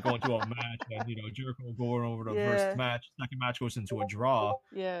going to a match, and Jericho going over the first match, second match goes into a draw,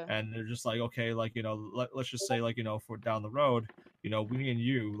 and they're just like, okay, let's just say for down the road, me and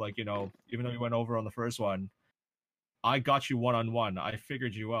you, even though we went over on the first one, I got you one-on-one, I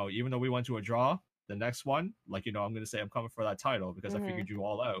figured you out, even though we went to a draw. The next one, I'm gonna say I'm coming for that title because I figured you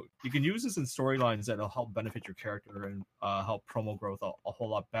all out. You can use this in storylines that'll help benefit your character and help promo growth a whole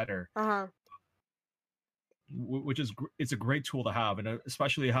lot better. Which is it's a great tool to have, and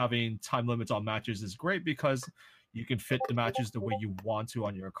especially having time limits on matches is great because you can fit the matches the way you want to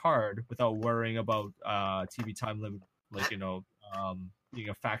on your card without worrying about TV time limit being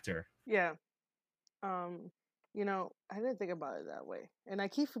a factor. I didn't think about it that way, and I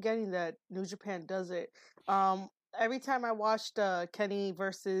keep forgetting that New Japan does it. Every time I watched Kenny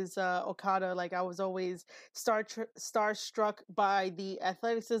versus Okada, I was always starstruck by the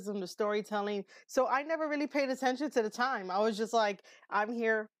athleticism, the storytelling. So I never really paid attention to the time. I was just like, I'm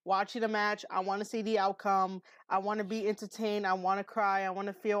here watching a match. I want to see the outcome. I want to be entertained. I want to cry. I want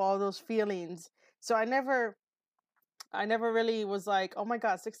to feel all those feelings. So I never really was like, oh my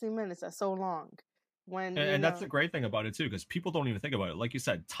God, 60 minutes, that's so long. And that's the great thing about it too, because people don't even think about it. Like you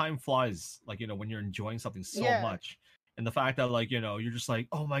said, time flies. When you're enjoying something so much, And the fact that like, you're just like,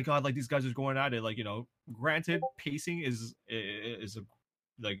 oh my god, like these guys are going at it. Like, granted, pacing is a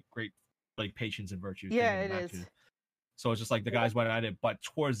like great like patience and virtue thing Yeah, in it matches. is. So it's just like the guys went at it, but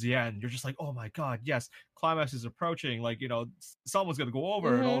towards the end, you're just like, oh my god, yes, climax is approaching. Like, someone's gonna go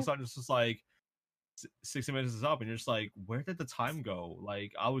over, and all of a sudden it's just like 60 minutes is up, and you're just like, where did the time go?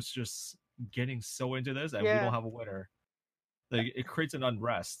 Like, I was just getting so into this, and we don't have a winner. Like, it creates an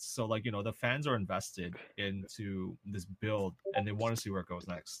unrest. So like, the fans are invested into this build, and they want to see where it goes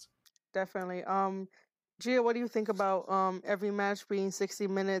next. Definitely. Gia, what do you think about every match being 60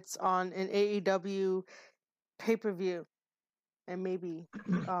 minutes on an AEW pay-per-view and maybe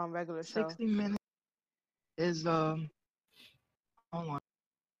regular show? 60 minutes is hold on.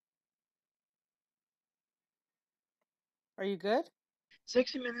 Are you good?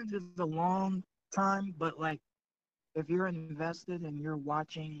 60 minutes is a long time, but like if you're invested and you're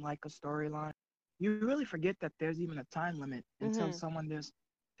watching like a storyline, you really forget that there's even a time limit until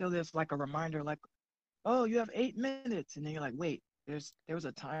there's like a reminder like, oh, you have 8 minutes, and then you're like, wait, there was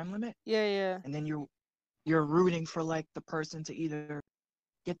a time limit? Yeah. And then you're rooting for like the person to either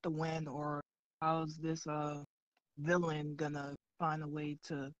get the win, or how's this villain gonna find a way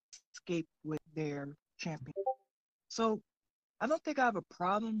to escape with their champion. So I don't think I have a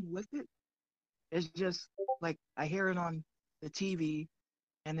problem with it. It's just like I hear it on the TV,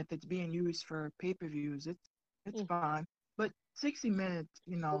 and if it's being used for pay-per-views, it's fine. But 60 minutes,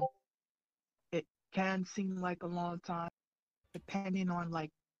 it can seem like a long time, depending on like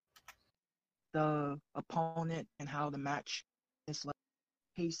the opponent and how the match is like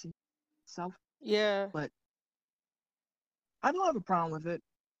pacing itself. Yeah. But I don't have a problem with it,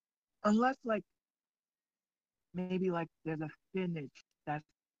 unless like maybe like there's a finish that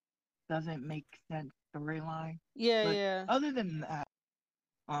doesn't make sense storyline. But Yeah. other than that,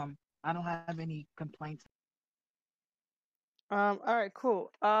 I don't have any complaints. All right,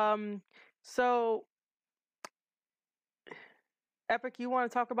 cool. So Epic, you want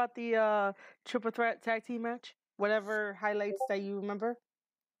to talk about the triple threat tag team match? Whatever highlights that you remember?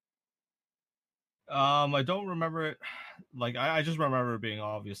 I don't remember it. Like, I just remember it being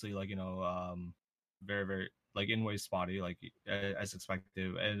obviously like, very, very like in ways spotty, like as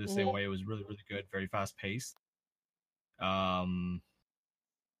expected. And the same way, it was really, really good, very fast paced. I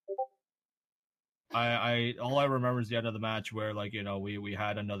all I remember is the end of the match where like, we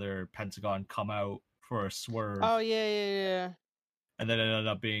had another Pentagon come out for a swerve. Oh yeah. And then it ended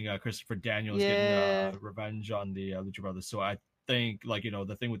up being Christopher Daniels getting revenge on the Lucha Brothers. So I think like,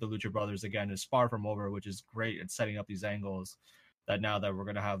 the thing with the Lucha Brothers again is far from over, which is great at setting up these angles that now that we're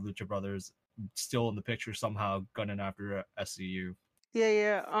gonna have Lucha Brothers still in the picture somehow gunning after SCU.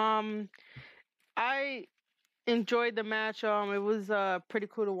 Yeah. I enjoyed the match. It was pretty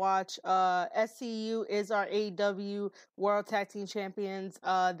cool to watch. SCU is our AEW World Tag Team Champions.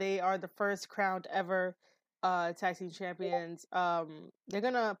 They are the first crowned ever tag team champions. They're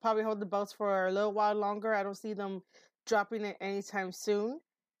gonna probably hold the belts for a little while longer. I don't see them dropping it anytime soon.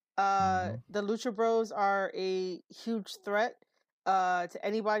 The Lucha Bros are a huge threat to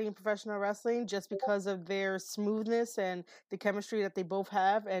anybody in professional wrestling just because of their smoothness and the chemistry that they both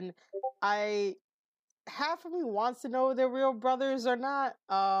have. And half of me wants to know if they're real brothers or not.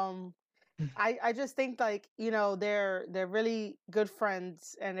 I just think like, they're really good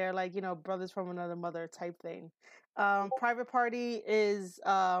friends, and they're like, brothers from another mother type thing. Private Party is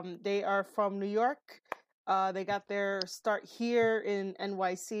they are from New York. They got their start here in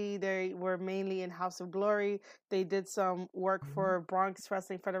NYC. They were mainly in House of Glory. They did some work for Bronx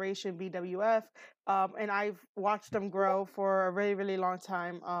Wrestling Federation, BWF. And I've watched them grow for a really, really long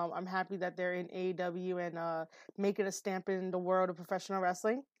time. I'm happy that they're in AEW and making a stamp in the world of professional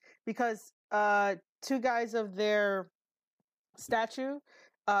wrestling, because two guys of their stature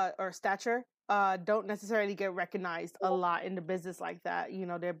don't necessarily get recognized a lot in the business like that.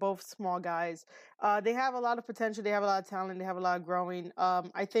 They're both small guys. They have a lot of potential. They have a lot of talent. They have a lot of growing.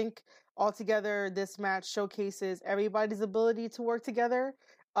 I think altogether this match showcases everybody's ability to work together.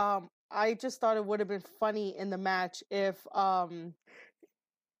 I just thought it would have been funny in the match if one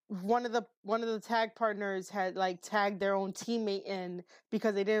of the tag partners had like tagged their own teammate in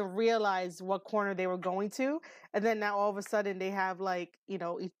because they didn't realize what corner they were going to, and then now all of a sudden they have like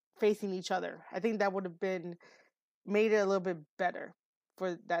facing each other. I think that would have been made it a little bit better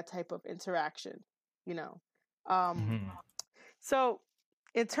for that type of interaction. So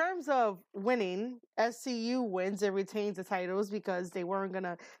in terms of winning, SCU wins and retains the titles because they weren't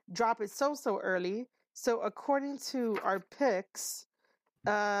gonna drop it so early. So according to our picks,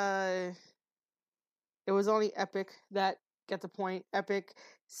 it was only Epic that got the point. Epic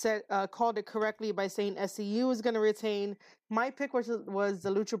called it correctly by saying SCU is going to retain. My pick was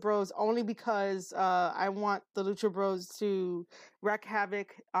the Lucha Bros only because I want the Lucha Bros to wreak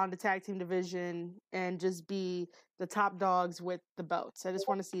havoc on the tag team division and just be the top dogs with the belts. I just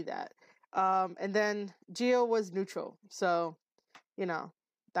want to see that. And then Gio was neutral, so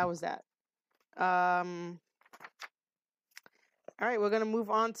that was that. All right, we're gonna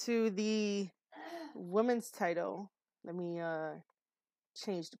move on to the women's title. Let me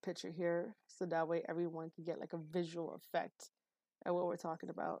change the picture here so that way everyone can get like a visual effect at what we're talking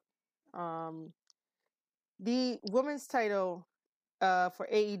about. The women's title for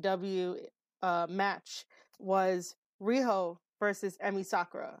AEW match was Riho versus Emi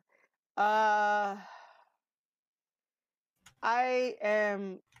Sakura. I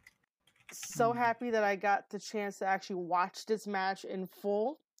am so happy that I got the chance to actually watch this match in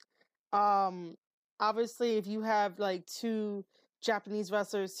full. Obviously, if you have like two Japanese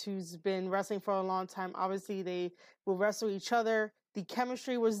wrestlers who's been wrestling for a long time, obviously they will wrestle each other. The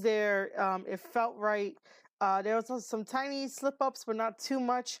chemistry was there. It felt right. There was some tiny slip-ups, but not too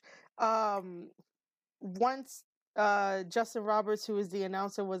much. Once Justin Roberts, who is the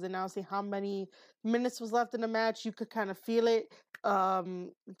announcer, was announcing how many minutes was left in the match, you could kind of feel it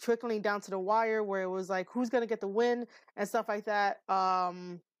trickling down to the wire where it was like, who's going to get the win and stuff like that.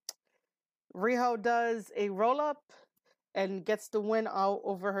 Riho does a roll-up and gets the win out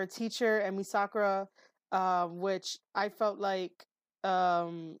over her teacher, Emi Sakura, which I felt like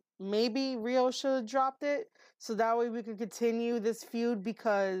maybe Riho should have dropped it so that way we could continue this feud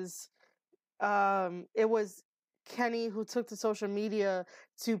because it was Kenny who took to social media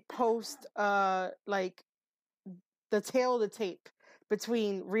to post like the tail of the tape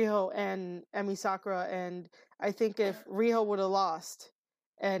between Riho and Emi Sakura, and I think if Riho would have lost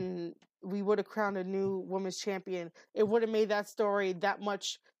and we would have crowned a new women's champion, it would have made that story that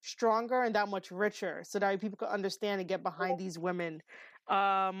much stronger and that much richer so that people could understand and get behind these women.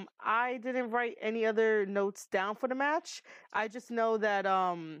 I didn't write any other notes down for the match. I just know that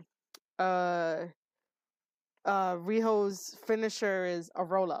Riho's finisher is a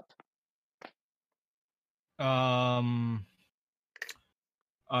roll-up. I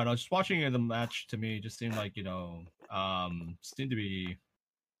don't know, just watching the match to me just seemed like, seemed to be,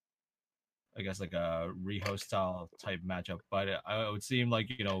 I guess, like a Riho style type matchup. But it would seem like,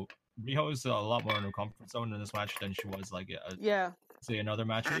 Riho is a lot more in her comfort zone in this match than she was like say in other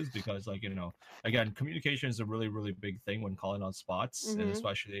matches because like, again, communication is a really, really big thing when calling on spots, and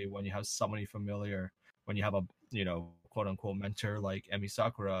especially when you have somebody familiar, when you have a, quote unquote mentor like Emi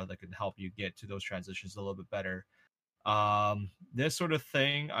Sakura that can help you get to those transitions a little bit better. This sort of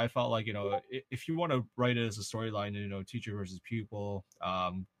thing, I felt like, if you want to write it as a storyline, teacher versus pupil,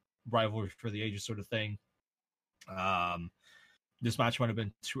 rivalry for the ages sort of thing, this match might have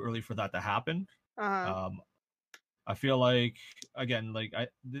been too early for that to happen. I feel like, again, like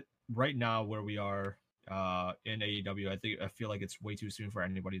right now where we are in AEW, I feel like it's way too soon for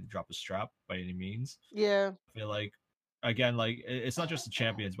anybody to drop a strap by any means. Yeah. I feel like, again, like it's not just the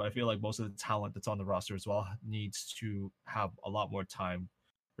champions, but I feel like most of the talent that's on the roster as well needs to have a lot more time,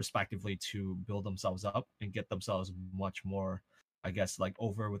 respectively, to build themselves up and get themselves much more, I guess, like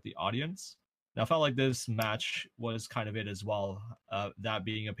over with the audience. Now, I felt like this match was kind of it as well. That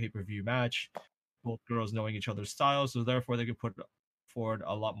being a pay-per-view match, both girls knowing each other's styles, so therefore they could put forward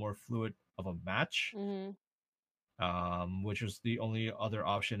a lot more fluid of a match. Which was the only other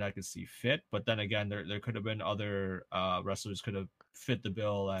option I could see fit. But then again, there could have been other wrestlers could have fit the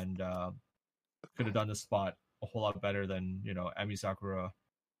bill and could have done the spot a whole lot better than Emi Sakura,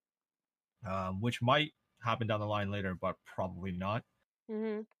 which might happen down the line later, but probably not.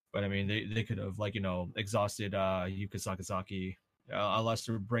 But I mean, they could have exhausted Yuka Sakazaki unless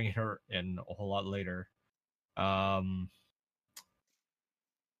they're bringing her in a whole lot later. Jeez.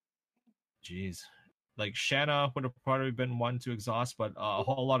 Like Shanna would have probably been one to exhaust, but a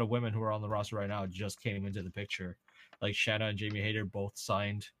whole lot of women who are on the roster right now just came into the picture. Like Shanna and Jamie Hayter both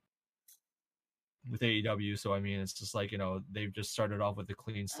signed with AEW, so I mean, it's just like they've just started off with a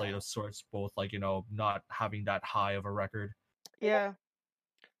clean slate of sorts, both like not having that high of a record. Yeah.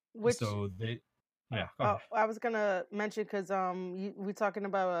 Which so they. Yeah, I was gonna mention because we're talking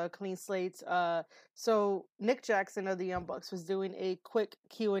about a clean slate. So Nick Jackson of the Young Bucks was doing a quick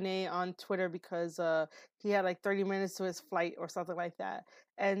Q&A on Twitter because he had like 30 minutes to his flight or something like that,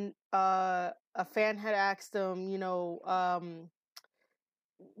 and a fan had asked him,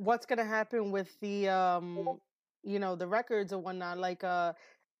 what's gonna happen with the the records or whatnot. Like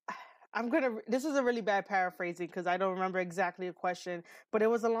this is a really bad paraphrasing because I don't remember exactly the question, but it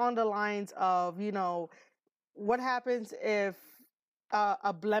was along the lines of, what happens if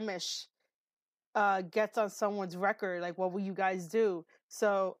a blemish gets on someone's record, like what will you guys do?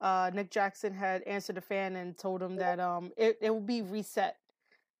 So Nick Jackson had answered a fan and told him that it will be reset.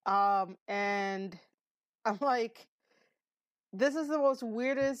 And I'm like, this is the most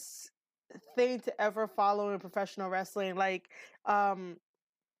weirdest thing to ever follow in professional wrestling. Like,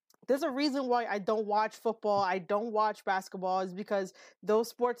 there's a reason why I don't watch football, I don't watch basketball, is because those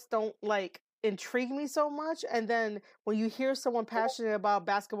sports don't like intrigue me so much. And then when you hear someone passionate about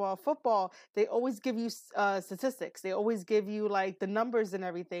basketball or football, they always give you statistics. They always give you like the numbers and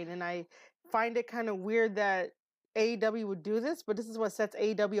everything. And I find it kind of weird that AEW would do this, but this is what sets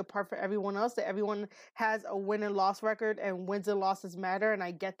AEW apart from everyone else, that everyone has a win and loss record and wins and losses matter. And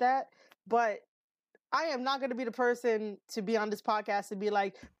I get that. But I am not going to be the person to be on this podcast and be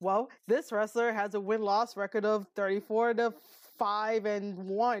like, well, this wrestler has a win-loss record of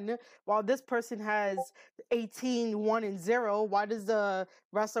 34-5-1, while this person has 18-1-0. Why does the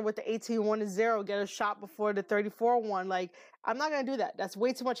wrestler with the 18-1-0 get a shot before the 34-1? Like, I'm not going to do that. That's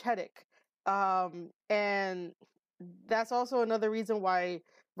way too much headache. And that's also another reason why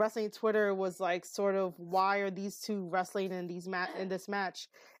wrestling Twitter was like, sort of, why are these two wrestling in this match,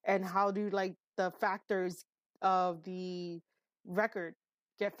 and how do like the factors of the record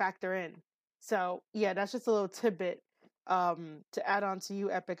get factor in? So yeah, that's just a little tidbit to add on to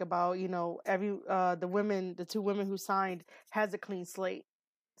you, Epic, about, you know, the two women who signed has a clean slate.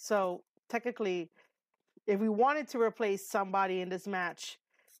 So technically, if we wanted to replace somebody in this match,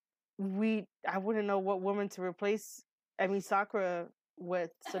 I wouldn't know what woman to replace Emi Sakura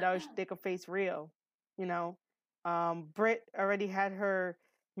with, so that they could face Rio. You know, Britt already had her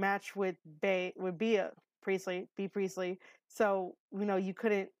match with Bea Priestley, so you know you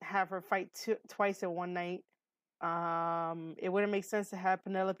couldn't have her fight twice in one night. It wouldn't make sense to have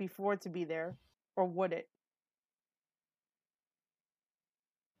Penelope Ford to be there, or would it?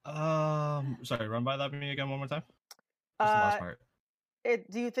 Sorry, run by that me again one more time. Just the last part.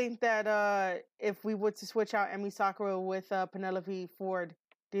 Do you think that if we were to switch out Emi Sakura with Penelope Ford,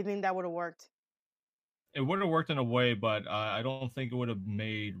 do you think that would have worked? It would have worked in a way, but I don't think it would have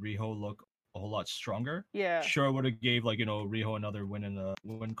made Riho look a whole lot stronger. Yeah. Sure, it would have gave, like, you know, Riho another win in the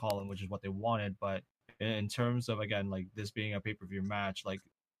win column, which is what they wanted. But in terms of, again, like this being a pay-per-view match, like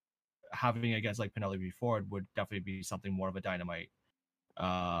having against like Penelope Ford would definitely be something more of a Dynamite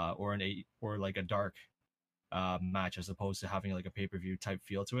or like a dark match, as opposed to having like a pay-per-view type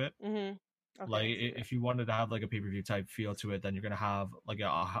feel to it. Mm-hmm. Okay, like if you wanted to have like a pay-per-view type feel to it, then you're gonna have like a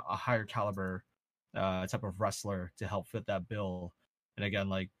higher caliber type of wrestler to help fit that bill. And again,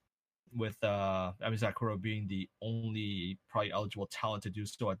 like with Emi Sakura being the only probably eligible talent to do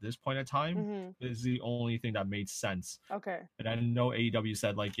so at this point in time, is the only thing that made sense. Okay. And I know AEW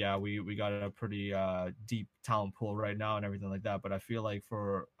said like, yeah, we got a pretty deep talent pool right now and everything like that, but I feel like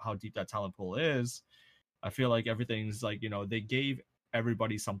for how deep that talent pool is, I feel like everything's like, you know, they gave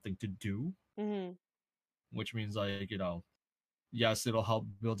everybody something to do, which means like, you know, yes, it'll help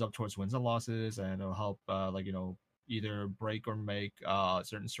build up towards wins and losses, and it'll help like, you know, either break or make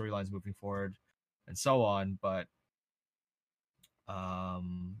certain storylines moving forward and so on. But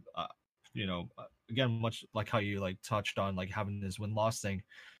you know, again, much like how you like touched on like having this win-loss thing,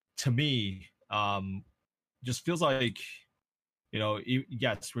 to me just feels like, you know,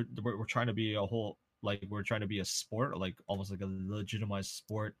 yes, we're trying to be a whole, like we're trying to be a sport, like almost like a legitimized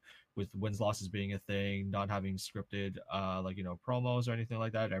sport, with wins losses being a thing, not having scripted like, you know, promos or anything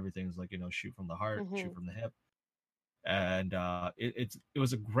like that. Everything's like, you know, shoot from the heart, shoot from the hip. And it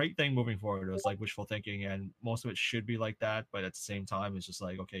was a great thing moving forward. It was like wishful thinking, and most of it should be like that, but at the same time it's just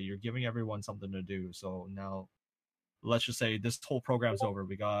like, okay, you're giving everyone something to do. So now let's just say this whole program's over.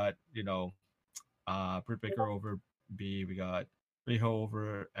 We got, you know, Britt Baker over B, we got Riho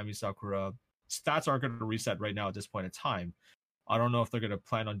over Emi Sakura. Stats aren't going to reset right now at this point in time. I don't know if they're going to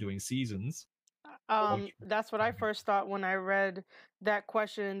plan on doing seasons. That's what I first thought when I read that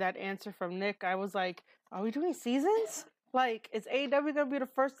question and that answer from Nick. I was like, are we doing seasons? Like, is AEW going to be the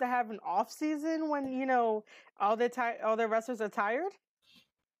first to have an off season when, you know, all their wrestlers are tired?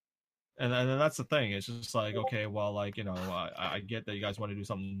 And that's the thing. It's just like, okay, well, like, you know, I get that you guys want to do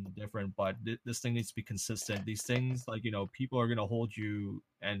something different, but this thing needs to be consistent. These things, like, you know, people are going to hold you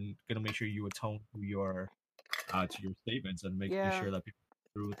and going to make sure you atone to your statements, and making sure that people go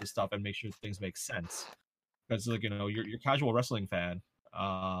through with the stuff and make sure things make sense. Because, like, you know, your casual wrestling fan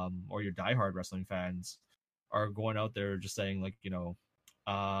or your diehard wrestling fans are going out there just saying, like, you know,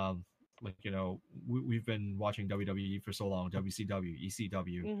 we've been watching WWE for so long, WCW,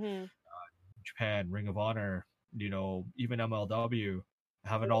 ECW, Japan, Ring of Honor, you know, even MLW,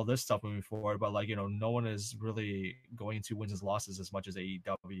 having all this stuff moving forward, but like, no one is really going into wins and losses as much as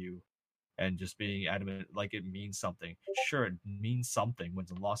AEW and just being adamant like it means something. Sure, it means something,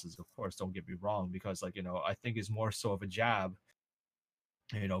 wins and losses, of course, don't get me wrong, because like, I think it's more so of a jab,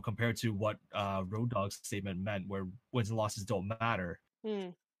 compared to what Road Dogg's statement meant, where wins and losses don't matter.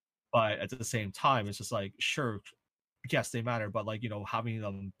 But at the same time, it's just like, sure, yes, they matter, but like, having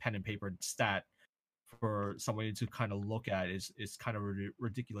them pen and paper stat for somebody to kind of look at is kind of a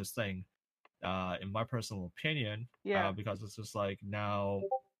ridiculous thing, in my personal opinion. Because it's just like, now,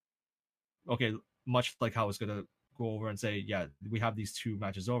 okay, much like how I was gonna go over and say, yeah, we have these two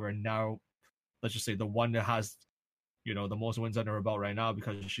matches over, and now let's just say the one that has, the most wins under her belt right now,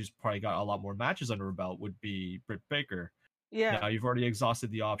 because she's probably got a lot more matches under her belt, would be Britt Baker. Now you've already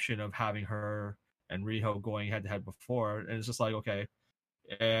exhausted the option of having her and Riho going head to head before, and it's just like, okay,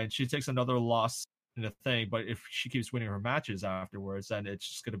 and she takes another loss in the thing, but if she keeps winning her matches afterwards, then it's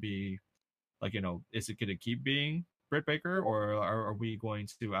just gonna be like, is it gonna keep being Britt Baker, or are we going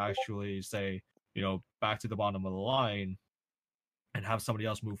to actually say, back to the bottom of the line and have somebody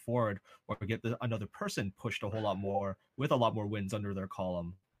else move forward, or get another person pushed a whole lot more with a lot more wins under their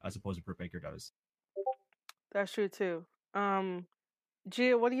column, as opposed to Britt Baker does? That's true too.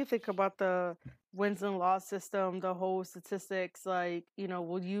 Gia, what do you think about the wins and loss system, the whole statistics? Like,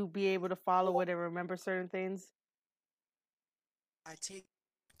 will you be able to follow it and remember certain things?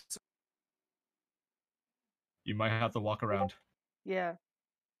 You might have to walk around. Yeah.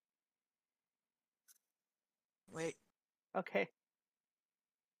 Wait, Okay.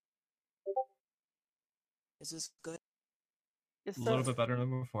 is this good? It's A little bit better than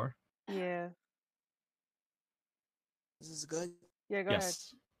before. Yeah. Is this good? Yeah, go ahead.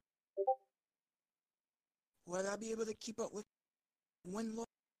 Would I be able to keep up with win loss?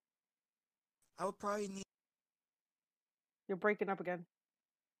 I would probably need. You're breaking up again.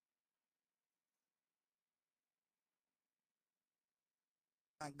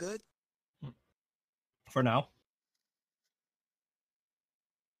 Not good. For now.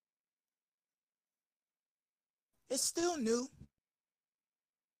 It's still new.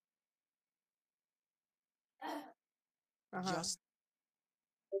 Just.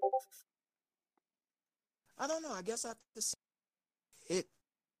 I don't know. I guess I have to see it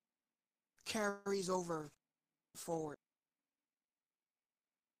carries over forward.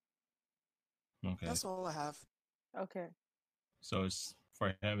 Okay. That's all I have. Okay. So it's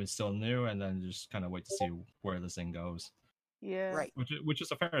for him, it's still new, and then just kind of wait to see where this thing goes. Yeah. Right. Which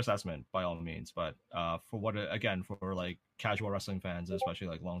is a fair assessment by all means, but for what, again, for like casual wrestling fans, especially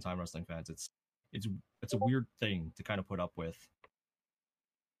like longtime wrestling fans, it's a weird thing to kind of put up with.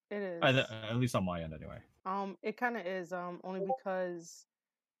 It is. At least on my end, anyway. It kind of is. Only because,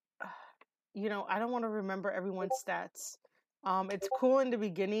 I don't want to remember everyone's stats. It's cool in the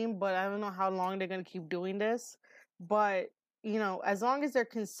beginning, but I don't know how long they're gonna keep doing this. But as long as they're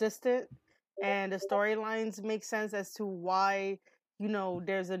consistent and the storylines make sense as to why,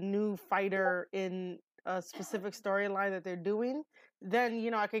 there's a new fighter in a specific storyline that they're doing,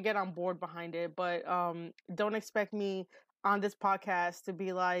 then I could get on board behind it. But don't expect me on this podcast to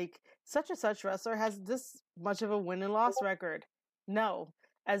be like, such and such wrestler has this much of a win and loss record. No.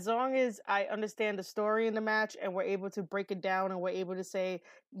 As long as I understand the story in the match and we're able to break it down and we're able to say,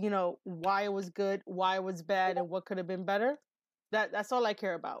 why it was good, why it was bad, and what could have been better, that's all I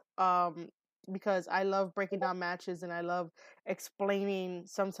care about. Because I love breaking down matches and I love explaining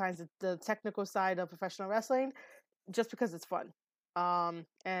sometimes the technical side of professional wrestling, just because it's fun.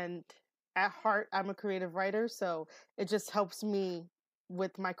 And at heart, I'm a creative writer, so it just helps me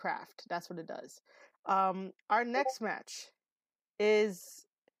with my craft. That's what it does. Our next match is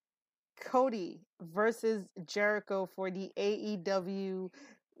Cody versus Jericho for the AEW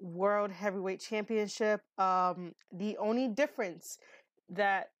World Heavyweight Championship. The only difference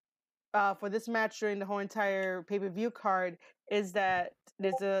that for this match during the whole entire pay-per-view card is that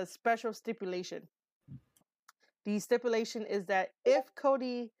there's a special stipulation. The stipulation is that if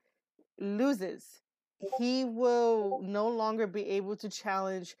Cody loses, he will no longer be able to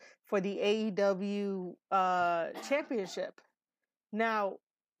challenge for the AEW championship. Now,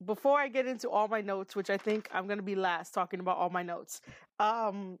 before I get into all my notes, which I think I'm going to be last talking about all my notes,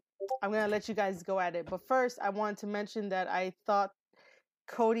 I'm going to let you guys go at it. But first, I wanted to mention that I thought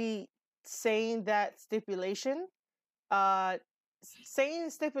Cody saying that stipulation, saying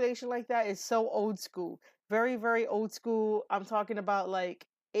a stipulation like that is so old school. Very, very old school. I'm talking about like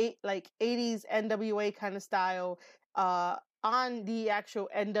 80s NWA kind of style. On the actual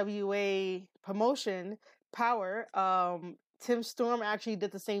NWA promotion, Power, Tim Storm actually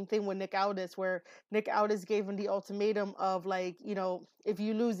did the same thing with Nick Aldis, where Nick Aldis gave him the ultimatum of like, you know, if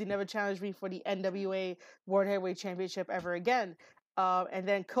you lose, you never challenge me for the NWA World Heavyweight Championship ever again. And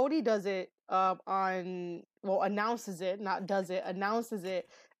then Cody does it announces it, not does it, announces it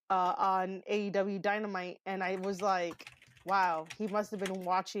on AEW Dynamite, and I was like, wow, he must have been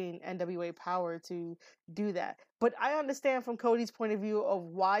watching NWA Power to do that. But I understand from Cody's point of view of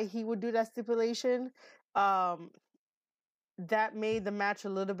why he would do that stipulation. That made the match a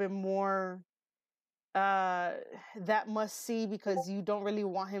little bit more that must see, because you don't really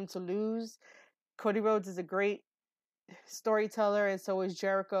want him to lose. Cody Rhodes is a great storyteller, and so is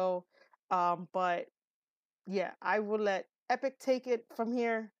Jericho. But yeah, I will let Epic take it from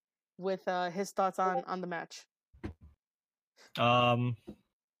here with his thoughts on the match.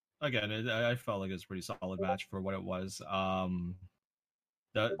 Again, I felt like it was a pretty solid match for what it was.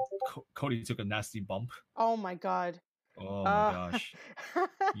 Cody took a nasty bump. Oh my god. Oh my gosh.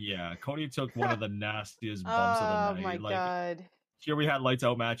 Yeah, Cody took one of the nastiest bumps of the night. Oh my god. Here we had lights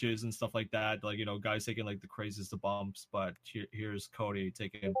out matches and stuff like that, like, you know, guys taking like the craziest of bumps, but here's Cody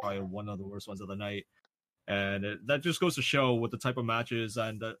taking probably one of the worst ones of the night. And that just goes to show what the type of matches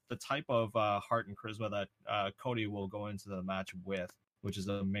and the type of heart and charisma that Cody will go into the match with, which is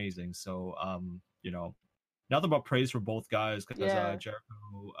amazing. So, you know, nothing but praise for both guys, because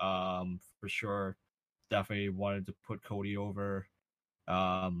Jericho, for sure, definitely wanted to put Cody over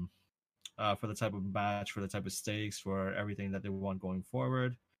for the type of match, for the type of stakes, for everything that they want going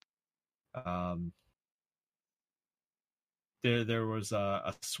forward. There was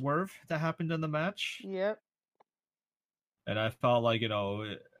a swerve that happened in the match. Yep. And I felt like, you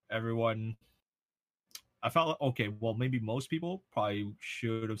know, everyone... I felt like, okay, well, maybe most people probably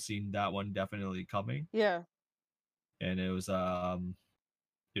should have seen that one definitely coming. Yeah. And it was, you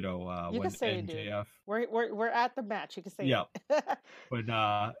know, you when can say MJF... We're at the match. You can say yeah. it.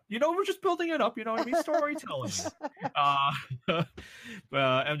 But, you know, we're just building it up, you know what I mean? Storytelling.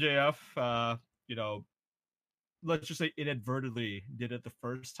 MJF, you know, let's just say inadvertently did it the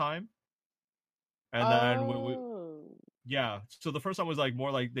first time. And then yeah, so the first time was like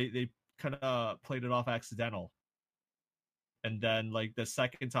more like they kind of played it off accidental. And then like the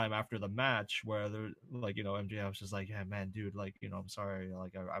second time after the match, where they're like, you know, MJF was just like, yeah, man, dude, like, you know, I'm sorry,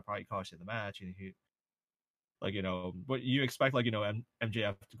 like I probably cost you the match. And he, like, you know, but you expect, like, you know,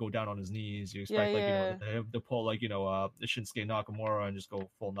 MJF to go down on his knees. You expect, like, you know, him to pull, like, you know, Shinsuke Nakamura and just go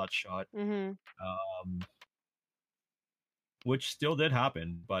full nut shot. Which still did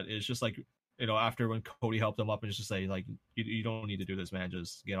happen, but it's just like, you know, after when Cody helped him up and just say, like, you don't need to do this, man.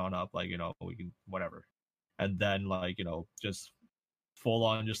 Just get on up. Like, you know, we can, whatever. And then, like, you know, just full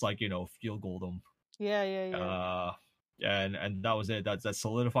on, just like, you know, field goal them. Yeah. And that was it. That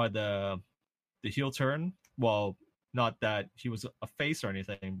solidified the heel turn. Well, not that he was a face or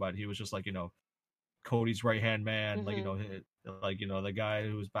anything, but he was just like, you know, Cody's right hand man. Like, you know, the guy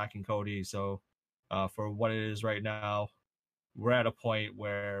who was backing Cody. So, for what it is right now, we're at a point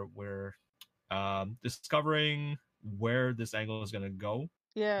where we're discovering where this angle is going to go.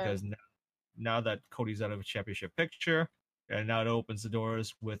 Yeah. Because now that Cody's out of a championship picture, and now it opens the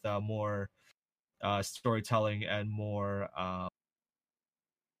doors with more storytelling and more, I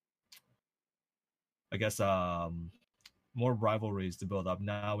guess, more rivalries to build up.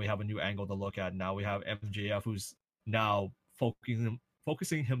 Now we have a new angle to look at. Now we have MJF, who's now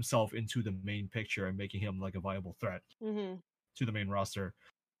focusing himself into the main picture and making him like a viable threat to the main roster.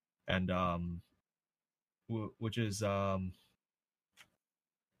 And which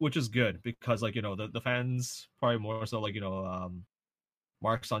is good, because, like, you know, the fans probably more so, like, you know,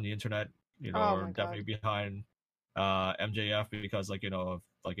 marks on the internet, you know, are definitely behind MJF, because, like, you know,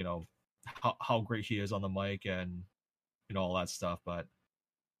 how great he is on the mic and, you know, all that stuff. But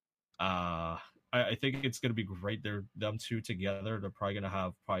I think it's gonna be great. Them two together. They're probably gonna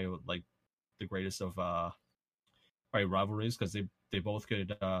have like the greatest of probably rivalries, because they both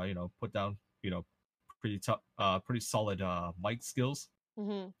could you know, put down, you know, pretty solid mic skills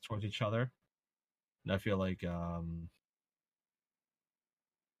towards each other. And I feel like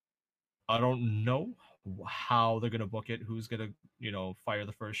I don't know how they're gonna book it, who's gonna, you know, fire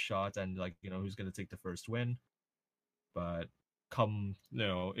the first shot, and, like, you know, who's gonna take the first win. But come, you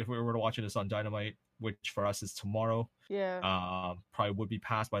know, if we were watching this on Dynamite, which for us is tomorrow, probably would be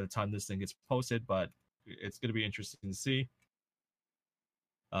past by the time this thing gets posted, but it's gonna be interesting to see.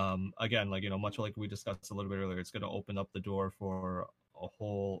 Again, like, you know, much like we discussed a little bit earlier, it's gonna open up the door for a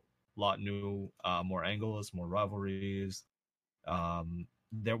whole lot new, more angles, more rivalries.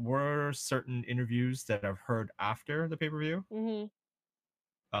 There were certain interviews that I've heard after the pay-per-view.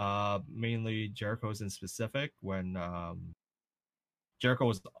 Mainly Jericho's in specific, when Jericho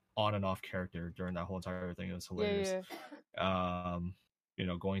was on and off character during that whole entire thing. It was hilarious. Yeah.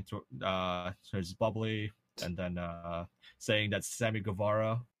 Going through his bubbly, and then saying that Sammy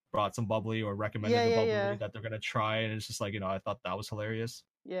Guevara brought some bubbly or recommended the bubbly that they're gonna try, and it's just like, I thought that was hilarious.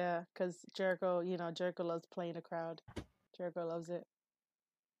 Yeah, because Jericho, Jericho loves playing a crowd. Jericho loves it.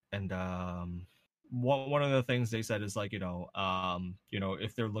 And one of the things they said is like,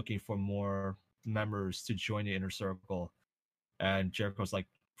 if they're looking for more members to join the inner circle, and Jericho's like,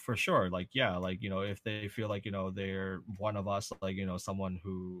 for sure, like, yeah, like, if they feel like, they're one of us, like, someone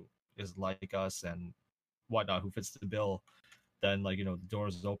who is like us and whatnot, who fits the bill, then, like, the door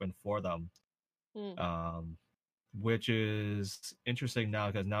is open for them. Which is interesting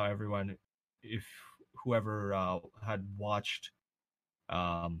now, because now everyone, if whoever had watched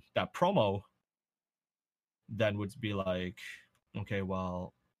that promo, then would be like, okay,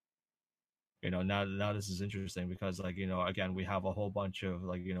 well, now this is interesting, because, like, again, we have a whole bunch of,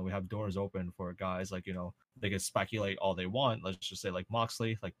 like, we have doors open for guys, like, they can speculate all they want. Let's just say like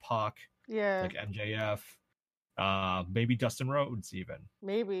Moxley, like Pac, like MJF, maybe Dustin Rhodes even.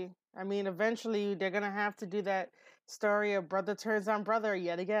 Maybe. I mean, eventually they're gonna have to do that story of brother turns on brother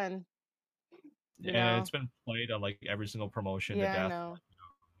yet again. It's been played on like every single promotion to death. I know.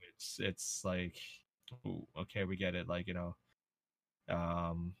 It's like, ooh, okay, we get it. Like,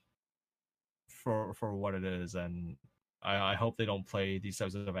 for what it is, and I hope they don't play these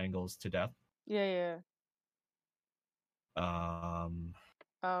types of angles to death. Yeah. Let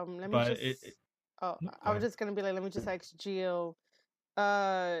me just. I was just gonna be like, let me just ask Gio.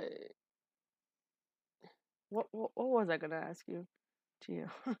 What was I gonna ask you, Gio?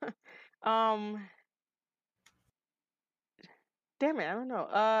 Damn it, I don't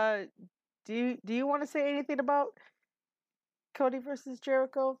know. Do you want to say anything about Cody versus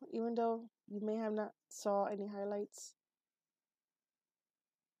Jericho, even though you may have not saw any highlights?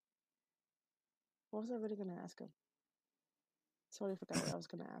 What was I really gonna ask him? Totally forgot what I was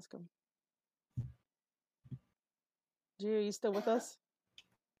gonna ask him. Gio, are you still with us?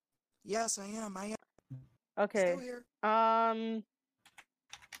 Yes, I am. Okay. Still here.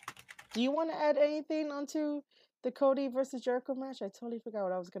 Do you want to add anything onto the Cody versus Jericho match? I totally forgot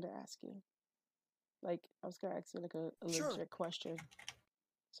what I was gonna ask you. Like, I was gonna ask you like a legit question.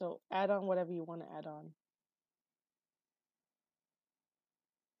 So add on whatever you want to add on.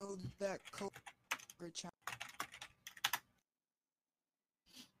 Oh, that Cody challenge.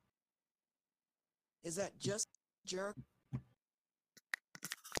 Is that just Jericho?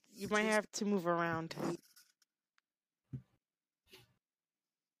 You might have to move around.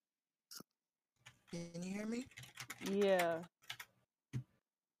 Can you hear me? Yeah.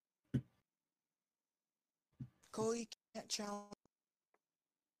 Cody can't challenge.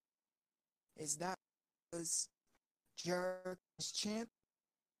 Is that because Jericho's champ?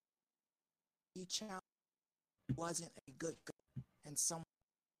 He challenged wasn't a good guy, and someone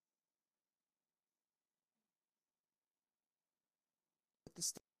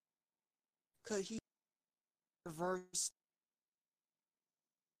could he reverse?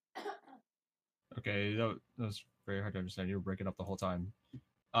 Okay, that was very hard to understand. You were breaking up the whole time.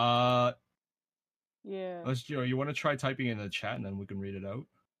 Yeah. Let's Joe. You want to try typing in the chat, and then we can read it out.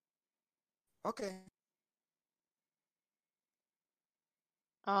 Okay.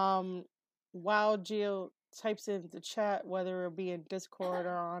 While Gio types in the chat, whether it be in Discord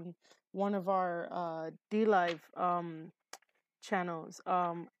or on one of our DLive channels,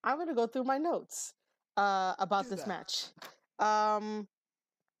 I'm gonna go through my notes about this match.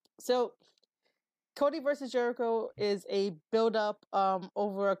 So Cody versus Jericho is a build-up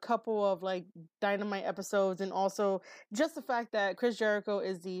over a couple of like Dynamite episodes, and also just the fact that Chris Jericho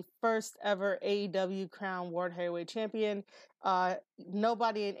is the first ever AEW Crown World Heavyweight Champion.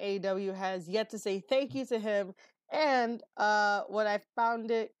 Nobody in AEW has yet to say thank you to him. And what I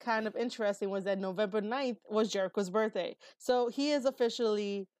found it kind of interesting was that November 9th was Jericho's birthday. So he is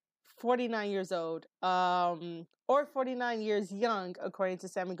officially 49 years old, or 49 years young, according to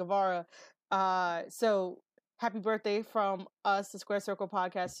Sammy Guevara. So happy birthday from us, the Square Circle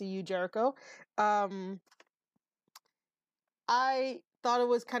Podcast, to you, Jericho. I thought it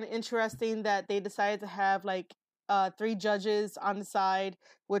was kind of interesting that they decided to have like 3 judges on the side,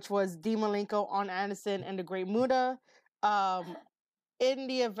 which was Dean Malenko, Arn Anderson, and the Great Muta. In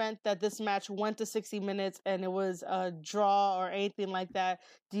the event that this match went to 60 minutes and it was a draw or anything like that,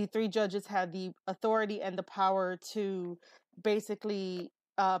 the 3 judges had the authority and the power to basically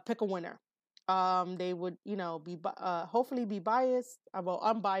pick a winner. They would, be hopefully be biased. Well,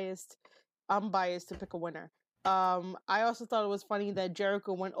 unbiased to pick a winner. I also thought it was funny that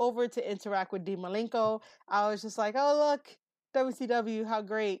Jericho went over to interact with Dean Malenko. I was just like, oh, look, WCW, how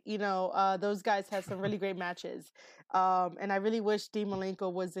great, those guys had some really great matches. And I really wish Dean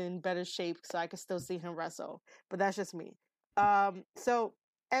Malenko was in better shape so I could still see him wrestle. But that's just me. So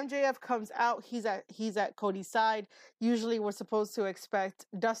MJF comes out. He's at Cody's side. Usually we're supposed to expect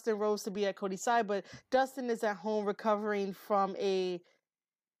Dustin Rhodes to be at Cody's side, but Dustin is at home recovering from a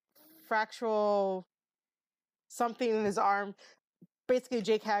fractural something in his arm. Basically,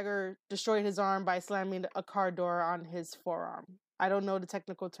 Jake Hager destroyed his arm by slamming a car door on his forearm. I don't know the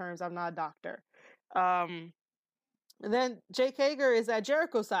technical terms. I'm not a doctor. And then Jake Hager is at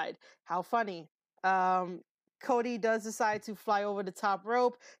Jericho's side. How funny. Cody does decide to fly over the top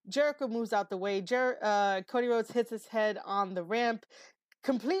rope. Jericho moves out the way. Cody Rhodes hits his head on the ramp,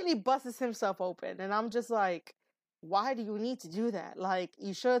 completely busts himself open. And I'm just like, why do you need to do that? Like,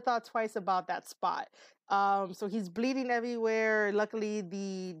 you should have thought twice about that spot. So he's bleeding everywhere. Luckily,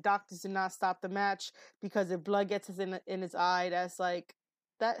 the doctors did not stop the match because if blood gets in his eye,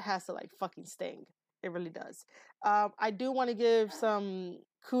 that has to fucking sting. It really does. I do want to give some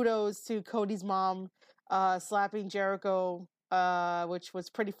kudos to Cody's mom slapping Jericho, which was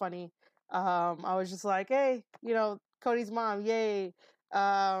pretty funny. I was just like, hey, Cody's mom, yay.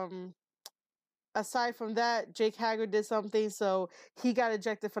 Aside from that, Jake Hager did something, so he got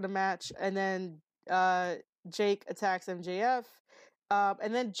ejected for the match, and then Jake attacks MJF,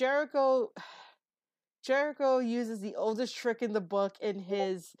 and then Jericho uses the oldest trick in the book in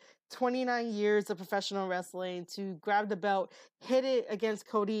his 29 years of professional wrestling to grab the belt, hit it against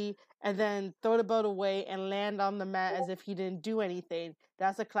Cody, and then throw the belt away and land on the mat as if he didn't do anything.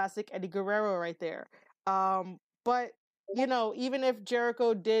 That's a classic Eddie Guerrero right there. But even if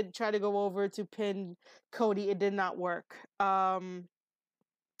Jericho did try to go over to pin Cody, it did not work.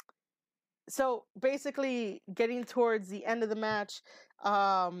 So basically, getting towards the end of the match,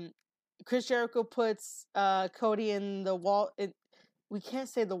 Chris Jericho puts Cody in the wall. We can't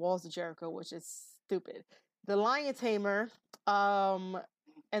say the walls of Jericho, which is stupid. The Lion Tamer, and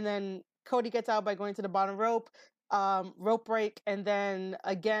then Cody gets out by going to the bottom rope, rope break, and then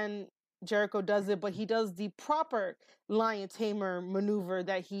again Jericho does it, but he does the proper Lion Tamer maneuver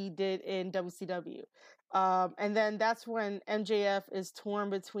that he did in WCW. And then that's when MJF is torn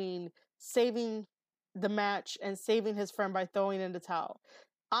between saving the match and saving his friend by throwing in the towel.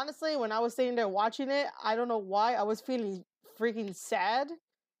 Honestly, when I was sitting there watching it, I don't know why, I was feeling freaking sad.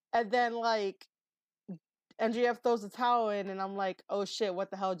 And then MJF throws the towel in and I'm like, oh shit, what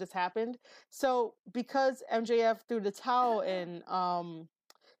the hell just happened? So because MJF threw the towel in,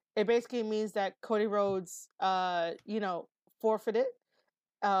 it basically means that Cody Rhodes, forfeited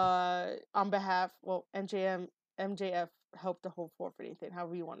on behalf, MJF helped the whole forfeiting thing,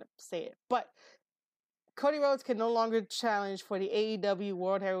 however you want to say it. But Cody Rhodes can no longer challenge for the AEW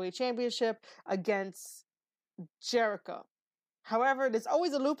World Heavyweight Championship against Jericho. However, there's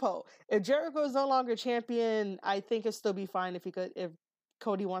always a loophole. If Jericho is no longer champion, I think it'd still be fine if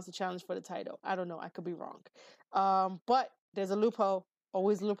Cody wants to challenge for the title. I don't know. I could be wrong. But there's a loophole.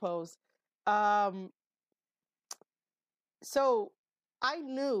 Always loopholes. So I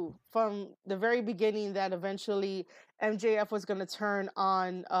knew from the very beginning that eventually MJF was going to turn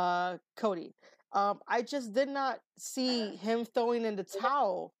on Cody. I just did not see him throwing in the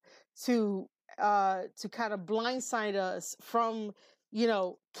towel to kind of blindside us from,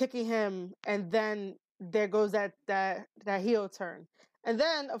 kicking him, and then there goes that heel turn. And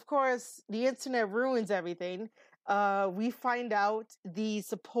then, of course, the internet ruins everything. We find out the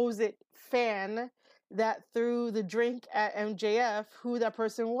supposed fan that threw the drink at MJF, who that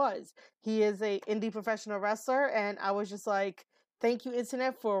person was. He is a indie professional wrestler, and I was just like, thank you,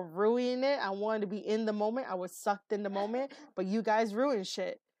 internet, for ruining it. I wanted to be in the moment. I was sucked in the moment, but you guys ruined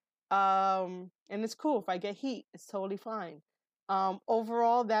shit. And it's cool. If I get heat, it's totally fine.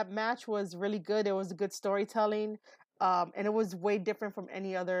 Overall, that match was really good. It was good storytelling, and it was way different from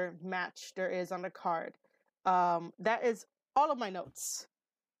any other match there is on the card. That is all of my notes.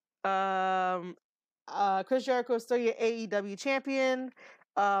 Chris Jericho is still your AEW champion.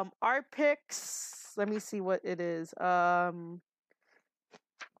 Our picks, let me see what it is.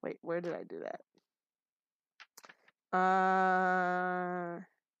 Wait, where did I do that?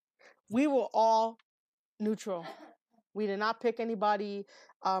 We were all neutral. We did not pick anybody,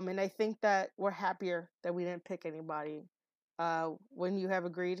 and I think that we're happier that we didn't pick anybody. When you have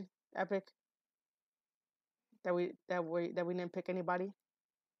agreed, Epic, that we didn't pick anybody.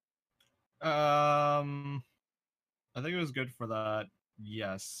 I think it was good for that.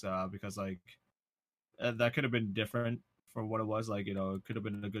 Yes, because that could have been different for what it was. It could have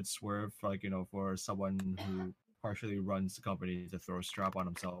been a good swerve for for someone who partially runs the company to throw a strap on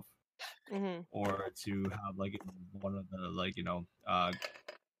himself. or to have like one of the like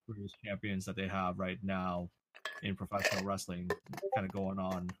greatest champions that they have right now in professional wrestling, kind of going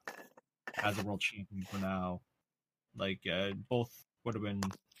on as a world champion for now. Like both would have been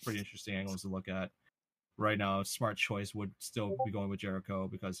pretty interesting angles to look at. Right now, smart choice would still be going with Jericho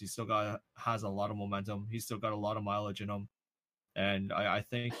because he still has a lot of momentum. He's still got a lot of mileage in him, and I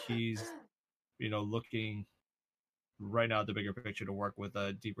think he's looking right now at the bigger picture to work with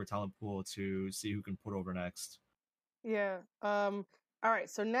a deeper talent pool to see who can put over next. Yeah. All right.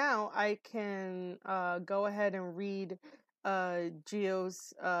 So now I can go ahead and read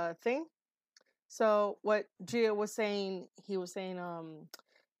Gio's thing. So what Gio was saying, he was saying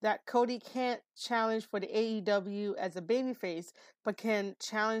that Cody can't challenge for the AEW as a babyface, but can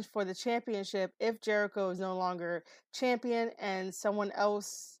challenge for the championship if Jericho is no longer champion and someone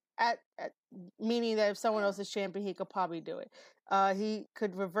else meaning that if someone else is champion, he could probably do it. He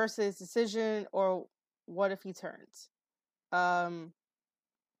could reverse his decision, or what if he turns? I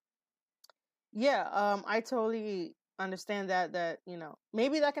totally understand that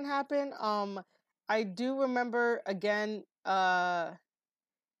maybe that can happen. I do remember again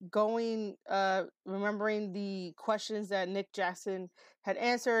remembering the questions that Nick Jackson had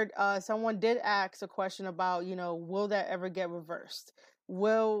answered. Someone did ask a question about, will that ever get reversed?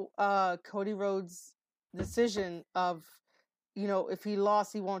 Will Cody Rhodes' decision of, if he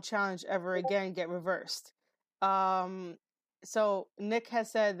lost, he won't challenge ever again get reversed? So Nick has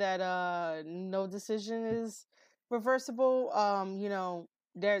said that no decision is reversible.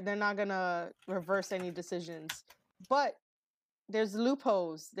 They're not gonna reverse any decisions, but there's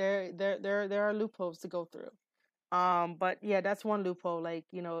loopholes. There are loopholes to go through. But yeah, that's one loophole. Like,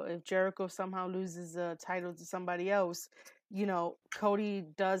 if Jericho somehow loses the title to somebody else, Cody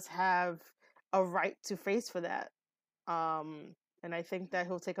does have a right to face for that. And I think that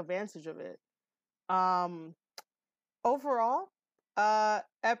he'll take advantage of it. Overall,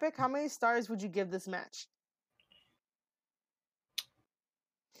 Epic, how many stars would you give this match?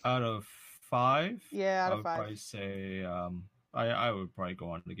 Out of 5? Yeah, out I of would 5. probably say I would probably go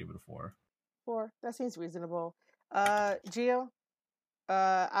on to give it a 4. 4. That seems reasonable. Gio,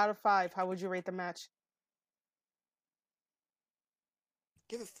 out of 5, how would you rate the match?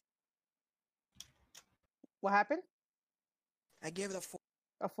 Give it. What happened? I gave it a 4.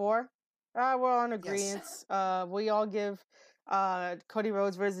 A 4? We're on agreement. Yes. We all give Cody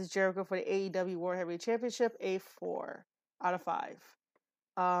Rhodes versus Jericho for the AEW World Heavyweight Championship a 4 out of 5.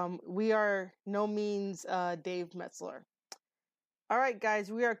 We are no means Dave Metzler. All right,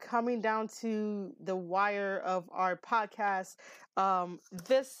 guys, we are coming down to the wire of our podcast.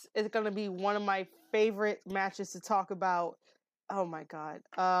 This is going to be one of my favorite matches to talk about. Oh my God.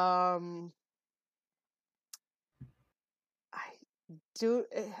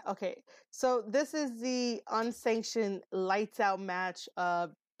 Okay. So this is the unsanctioned lights out match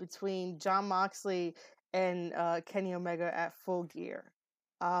between Jon Moxley and Kenny Omega at Full Gear.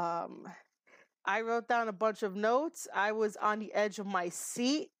 I wrote down a bunch of notes. I was on the edge of my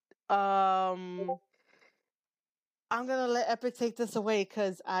seat. I'm gonna let Epic take this away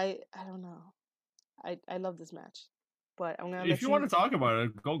because I don't know. I love this match, but I'm gonna. If you want to talk about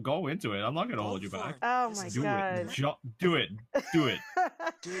it, go into it. I'm not gonna hold you back. Oh my God! Do it. Do it.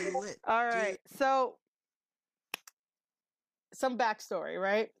 All right. So some backstory,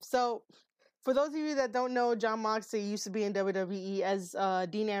 right? So for those of you that don't know, Jon Moxley used to be in WWE as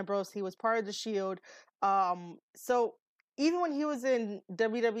Dean Ambrose. He was part of the Shield. So even when he was in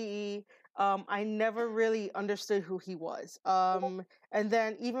WWE, I never really understood who he was. And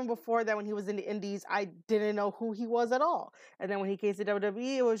then even before that, when he was in the Indies, I didn't know who he was at all. And then when he came to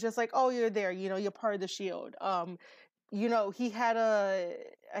WWE, it was just like, oh, you're there. You're part of the Shield. He had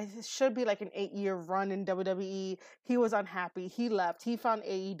it should be like an 8-year run in WWE. He was unhappy. He left. He found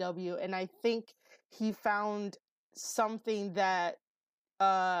AEW. And I think he found something that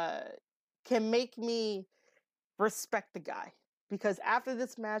can make me respect the guy. Because after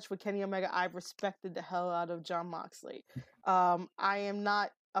this match with Kenny Omega, I've respected the hell out of Jon Moxley. I am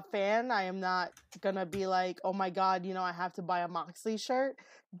not a fan. I am not gonna be like, oh my God, I have to buy a Moxley shirt.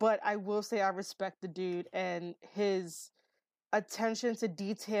 But I will say I respect the dude and his attention to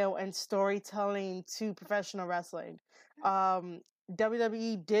detail and storytelling to professional wrestling.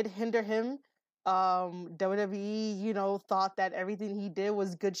 WWE did hinder him. WWE, thought that everything he did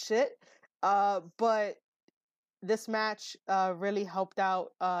was good shit. But this match really helped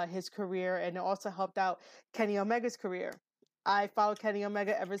out his career, and it also helped out Kenny Omega's career. I followed Kenny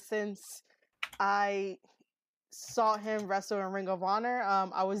Omega ever since I saw him wrestle in Ring of Honor.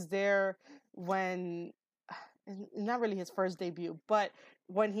 I was there when not really his first debut, but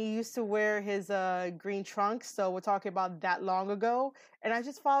when he used to wear his green trunks. So we're talking about that long ago. And I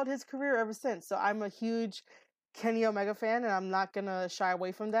just followed his career ever since. So I'm a huge Kenny Omega fan, and I'm not going to shy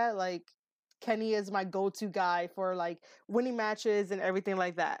away from that. Like, Kenny is my go-to guy for like winning matches and everything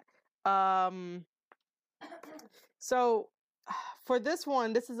like that. So for this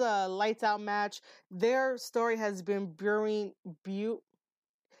one, this is a lights out match. Their story has been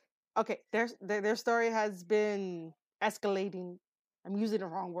their story has been escalating. I'm using the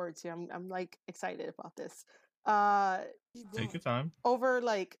wrong words here. I'm like excited about this. Keep Take going. your time. Over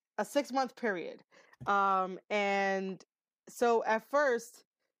like a 6-month period. And so at first,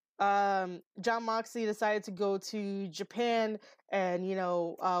 John Moxley decided to go to Japan and,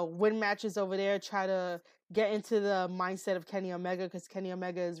 win matches over there, try to get into the mindset of Kenny Omega, because Kenny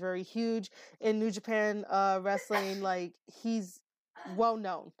Omega is very huge in New Japan wrestling. Like, he's well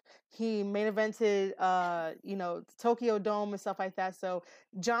known. He main evented, Tokyo Dome and stuff like that. So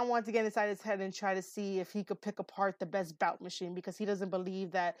John wanted to get inside his head and try to see if he could pick apart the best bout machine, because he doesn't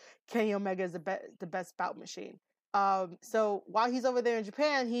believe that Kenny Omega is the best bout machine. So while he's over there in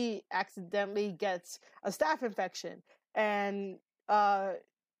Japan, he accidentally gets a staph infection. And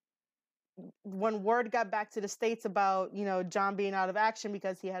when word got back to the States about, John being out of action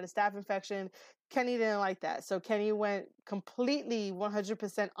because he had a staph infection, Kenny didn't like that. So Kenny went completely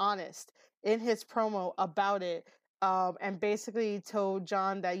 100% honest in his promo about it. And basically told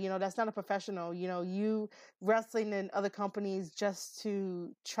John that, that's not a professional. You wrestling in other companies just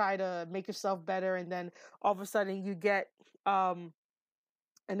to try to make yourself better, and then all of a sudden you get an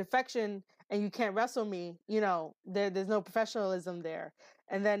infection and you can't wrestle me. There's no professionalism there.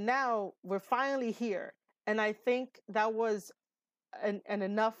 And then now we're finally here. And I think that was an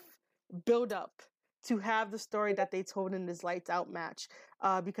enough build up to have the story that they told in this lights out match,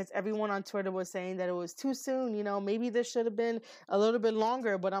 because everyone on Twitter was saying that it was too soon. Maybe this should have been a little bit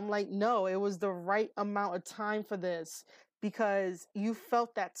longer, but I'm like, no, it was the right amount of time for this, because you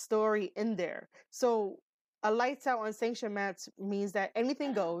felt that story in there. So a lights out unsanctioned match means that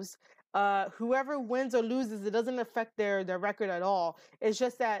anything goes. Whoever wins or loses, it doesn't affect their record at all. It's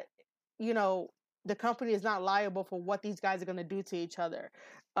just that, the company is not liable for what these guys are going to do to each other.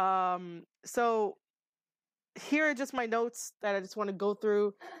 So here are just my notes that I just want to go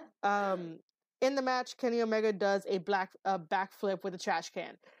through. In the match, Kenny Omega does a backflip with a trash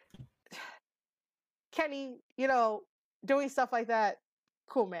can. Kenny, doing stuff like that,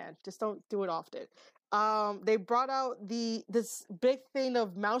 cool, man. Just don't do it often. They brought out this big thing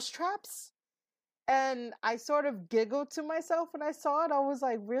of mouse traps, and I sort of giggled to myself when I saw it. I was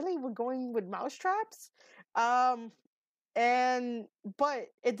like, really? We're going with mouse traps? But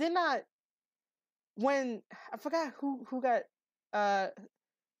it did not. When I forgot who got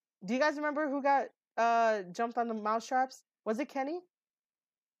do you guys remember who got jumped on the mouse traps? Was it Kenny?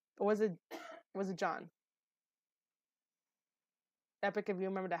 Or was it John? Epic, if you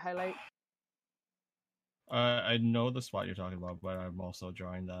remember the highlight. I know the spot you're talking about, but I'm also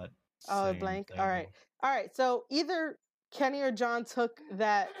drawing that. Oh, blank. All right. So either Kenny or John took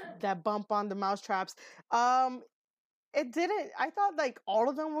that bump on the mouse traps. It didn't. I thought like all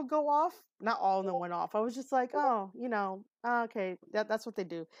of them would go off. Not all of them went off. I was just like, oh, okay, that's what they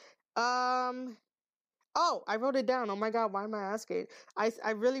do. Oh, I wrote it down. Oh my God, why am I asking?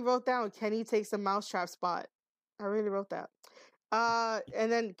 I really wrote down Kenny takes the mousetrap spot. I really wrote that. And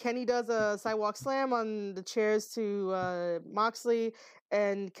then Kenny does a sidewalk slam on the chairs to Moxley,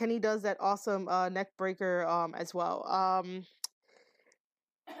 and Kenny does that awesome neck breaker as well.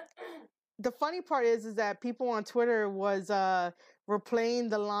 The funny part is that people on Twitter were playing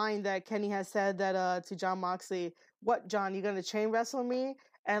the line that Kenny has said that to John Moxley. What, John? You gonna chain wrestle me?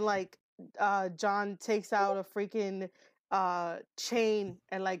 And like John takes out a freaking chain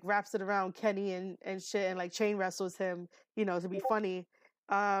and like wraps it around Kenny and shit, and like chain wrestles him, to be funny.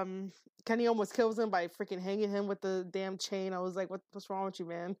 Kenny almost kills him by freaking hanging him with the damn chain. I was like, what's wrong with you,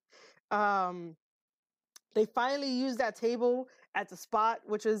 man? They finally used that table at the spot,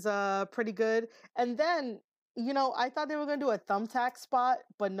 which is pretty good. And then, I thought they were going to do a thumbtack spot,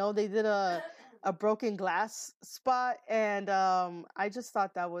 but no, they did a broken glass spot. And I just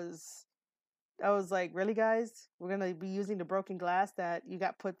thought I was like, really, guys? We're going to be using the broken glass that you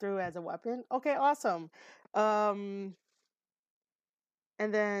got put through as a weapon? Okay, awesome. And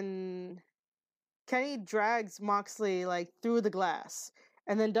then Kenny drags Moxley like through the glass,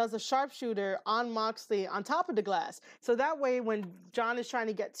 and then does a sharpshooter on Moxley on top of the glass. So that way, when John is trying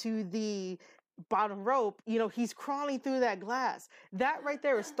to get to the bottom rope, he's crawling through that glass. That right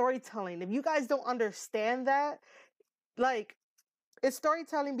there is storytelling. If you guys don't understand that, like, it's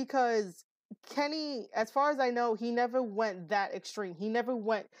storytelling, because Kenny, as far as I know, he never went that extreme. He never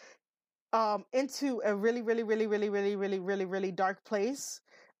went into a really, really, really, really, really, really, really, really dark place.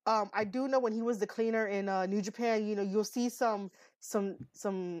 I do know when he was the cleaner in New Japan, you know, you'll see some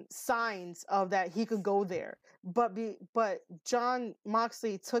signs of that he could go there. But John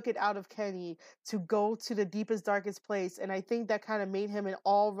Moxley took it out of Kenny to go to the deepest, darkest place, and I think that kind of made him an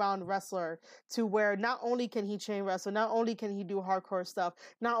all-round wrestler. To where not only can he chain wrestle, not only can he do hardcore stuff,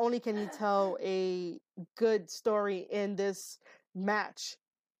 not only can he tell a good story in this match,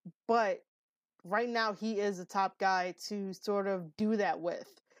 but right now he is the top guy to sort of do that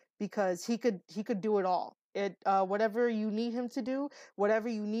with, because he could do it all. Whatever you need him to do, whatever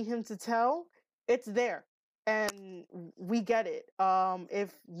you need him to tell, it's there. And we get it.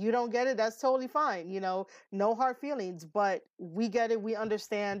 If you don't get it, that's totally fine. You know, no hard feelings, but we get it. We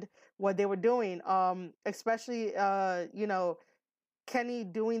understand what they were doing. Especially, you know, Kenny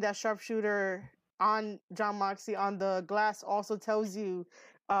doing that sharpshooter on John Moxley on the glass also tells you,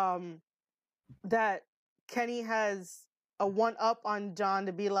 that Kenny has a one up on John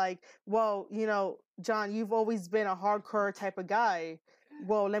to be like, well, you know, John, you've always been a hardcore type of guy.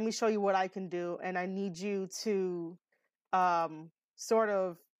 Well, let me show you what I can do, and I need you to sort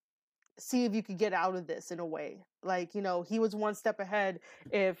of see if you could get out of this in a way. Like, you know, he was one step ahead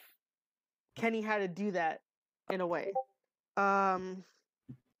if Kenny had to do that in a way. Oh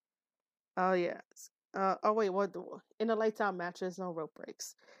yeah. Oh wait, what? In the lights out match, there's no rope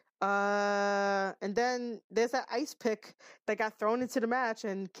breaks. And then there's that ice pick that got thrown into the match,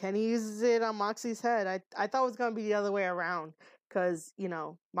 and Kenny uses it on Moxley's head. I thought it was gonna be the other way around, because you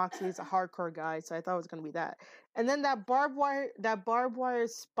know Moxley's a hardcore guy, so I thought it was gonna be that. And then that barbed wire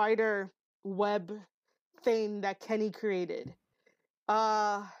spider web thing that Kenny created.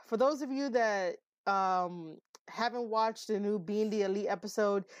 For those of you that haven't watched the new Being the Elite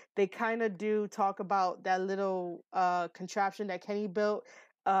episode, they kind of do talk about that little contraption that Kenny built.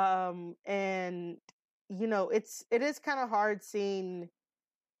 And you know, it is kind of hard seeing,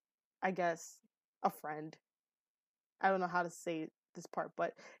 I guess, a friend. I don't know how to say this part,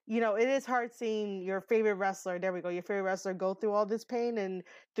 but you know, it is hard seeing your favorite wrestler, there we go, your favorite wrestler go through all this pain and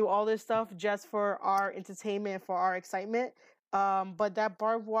through all this stuff just for our entertainment, for our excitement. But that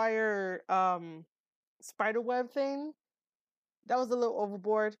barbed wire spiderweb thing, that was a little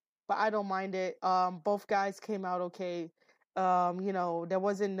overboard, but I don't mind it. Both guys came out okay. You know, there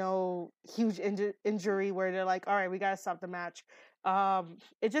wasn't no huge injury where they're like, all right, we gotta stop the match.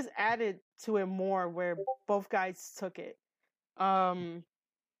 It just added to it more where both guys took it. And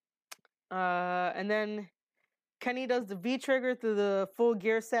then Kenny does the V trigger through the full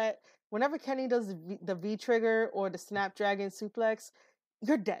gear set. Whenever Kenny does the V trigger or the Snapdragon suplex,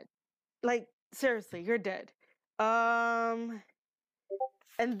 you're dead. Like, seriously, you're dead. And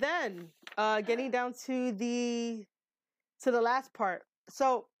then getting down to the last part.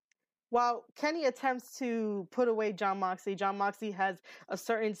 So while Kenny attempts to put away John Moxley has a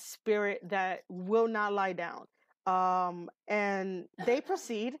certain spirit that will not lie down. And they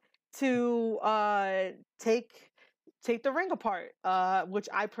proceed to take the ring apart, which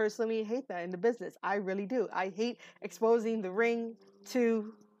I personally hate that in the business. I really do. I hate exposing the ring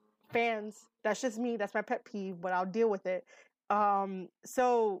to fans. That's just me. That's my pet peeve, but I'll deal with it.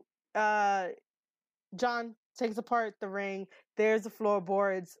 So John takes apart the ring. There's the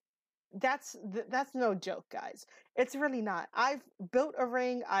floorboards. That's no joke, guys. It's really not. I've built a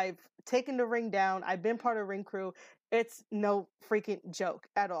ring. I've taken the ring down. I've been part of ring crew. It's no freaking joke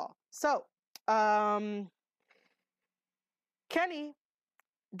at all. So, Kenny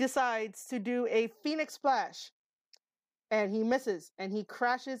decides to do a Phoenix Splash, and he misses, and he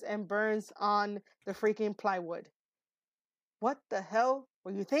crashes and burns on the freaking plywood. What the hell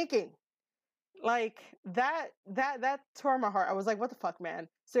were you thinking? Like, that tore my heart. I was like, what the fuck, man?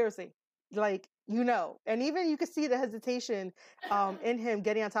 Seriously. Like, you know. And even you could see the hesitation in him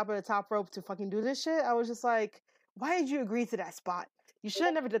getting on top of the top rope to fucking do this shit. I was just like, why did you agree to that spot? You should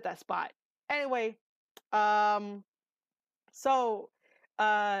have never did that spot. Anyway, so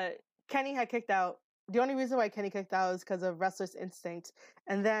Kenny had kicked out. The only reason why Kenny kicked out is because of wrestler's instinct.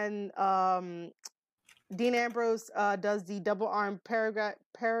 And then Dean Ambrose does the double arm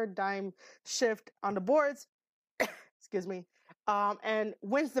paradigm shift on the boards, excuse me, and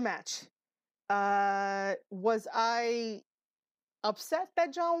wins the match. Was I upset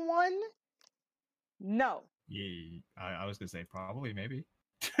that John won? No. Yeah, I was gonna say probably, maybe.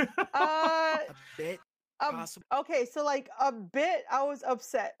 A bit. Okay, so like a bit, I was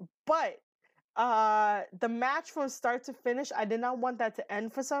upset, but the match from start to finish, I did not want that to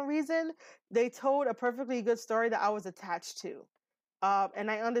end for some reason. They told a perfectly good story that I was attached to. And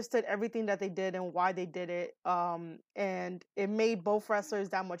I understood everything that they did and why they did it. And it made both wrestlers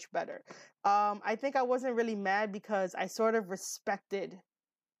that much better. I think I wasn't really mad because I sort of respected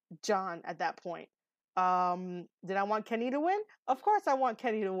John at that point. Did I want Kenny to win? Of course I want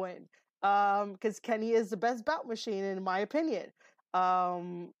Kenny to win. Because Kenny is the best bout machine in my opinion.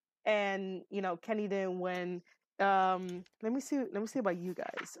 And Kenny didn't win. Let me see about you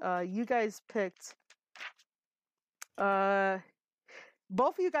guys. You guys picked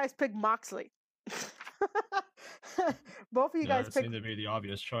both of you guys picked Moxley. Both of you guys It picked. seemed to be the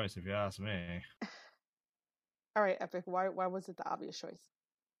obvious choice, if you ask me. All right, Epic. Why was it the obvious choice?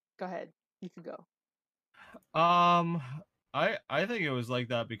 Go ahead. You can go. I think it was like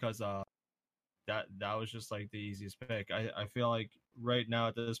that because that was just like the easiest pick. I feel like right now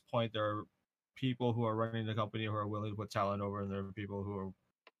at this point there are people who are running the company who are willing to put talent over, and there are people who are,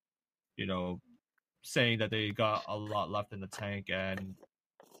 saying that they got a lot left in the tank. And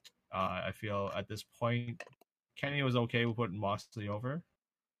I feel at this point, Kenny was okay with putting Moxley over.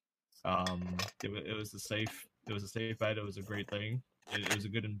 It was a safe bet. It was a great thing. It was a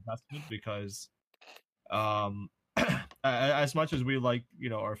good investment because as much as we like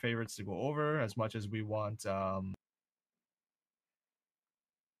our favorites to go over, as much as we want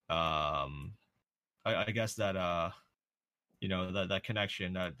I guess that that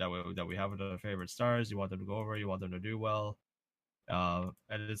connection that we have with our favorite stars, you want them to go over, you want them to do well, and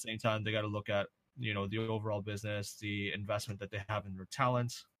at the same time they got to look at the overall business, the investment that they have in their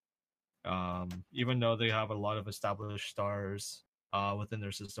talent. Even though they have a lot of established stars within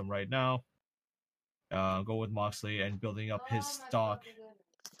their system right now, go with Moxley, and building up his stock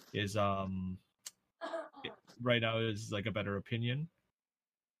is right now is like a better opinion.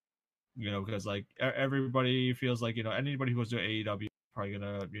 Because like everybody feels like anybody who goes to AEW probably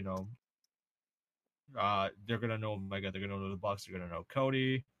gonna they're gonna know Omega, they're gonna know the Bucks, they're gonna know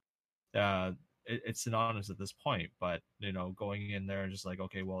Cody. It's synonymous at this point, but going in there and just like,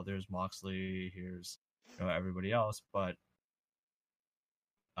 okay, well, there's Moxley, here's everybody else, but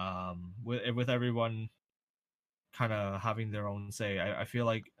with everyone kind of having their own say, I feel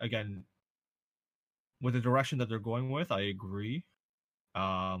like, again, with the direction that they're going with, I agree.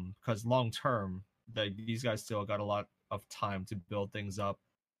 Because long term, these guys still got a lot of time to build things up,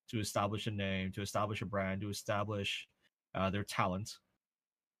 to establish a name, to establish a brand, to establish their talent.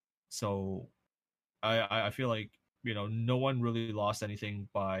 So I feel like no one really lost anything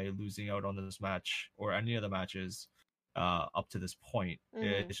by losing out on this match or any of the matches up to this point.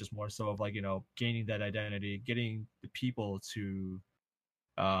 Mhm. It's just more so of like gaining that identity, getting the people to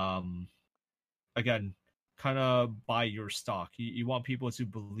again kind of buy your stock. You want people to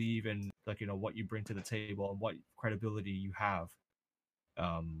believe in like what you bring to the table and what credibility you have.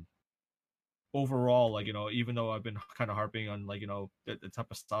 Overall, like even though I've been kind of harping on like the type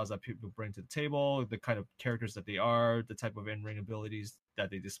of styles that people bring to the table, the kind of characters that they are, the type of in-ring abilities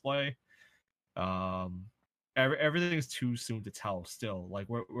that they display, everything's too soon to tell still. Like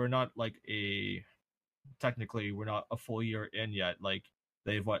we're not like technically we're not a full year in yet. Like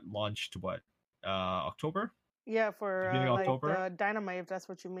they've launched October, Yeah, for beginning of like October. the Dynamite, if that's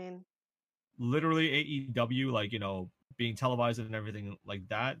what you mean. Literally AEW, like being televised and everything like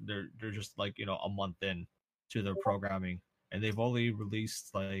that, they're just like a month in to their programming, and they've only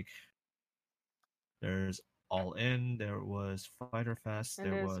released like there's All In, there was Fighter Fest,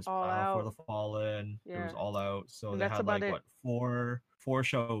 And there there's was All Battle for Out. the Fallen, there was Yeah. All Out. So And they that's had about like it. what four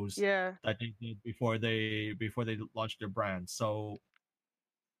shows Yeah. that they did before they launched their brand. So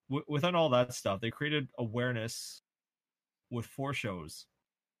within all that stuff, they created awareness with 4 shows.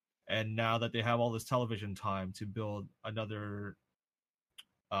 And now that they have all this television time to build another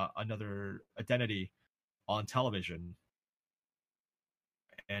identity on television,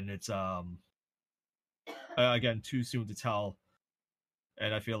 and it's again too soon to tell.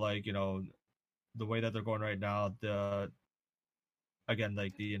 And I feel like the way that they're going right now,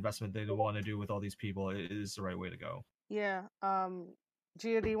 like the investment they want to do with all these people is the right way to go. Yeah.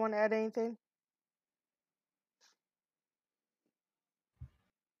 Gia, do you want to add anything?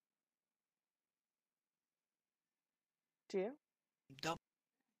 Gia? Double.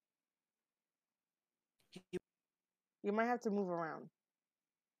 You might have to move around.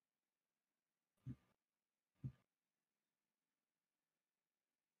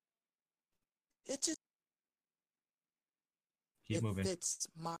 It just Keep moving. fits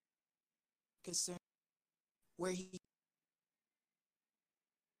my concern where he.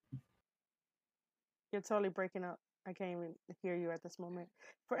 You're totally breaking up. I can't even hear you at this moment.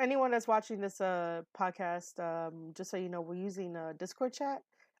 For anyone that's watching this podcast, just so you know, we're using a Discord chat.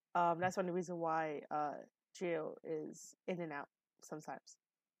 That's the only reason why Gio is in and out. sometimes.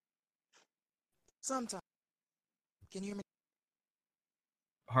 Sometimes. Can you hear me?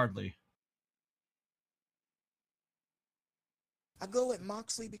 Hardly. I go with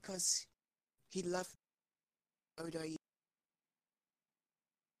Moxley because he left WWE.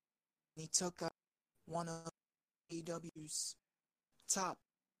 He took one of AEW's top,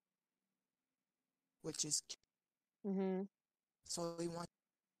 which is Mm-hmm. so he wants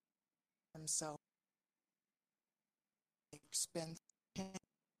himself expensive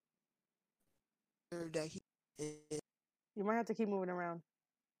that he is. You might have to keep moving around.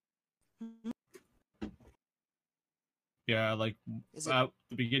 Yeah, like Is it at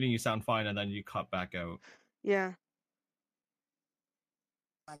the beginning you sound fine and then you cut back out. Yeah.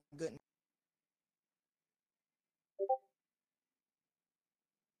 my goodness?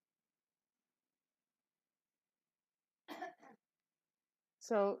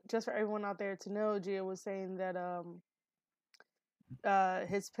 So just for everyone out there to know, Gia was saying that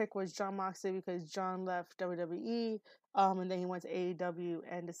his pick was Jon Moxley because John left WWE, and then he went to AEW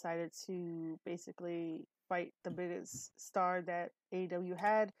and decided to basically fight the biggest star that AEW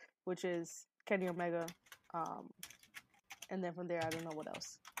had, which is Kenny Omega. And then from there, I don't know what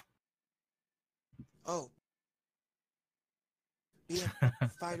else. Oh, being a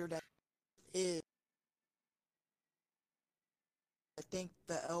fighter that is, I think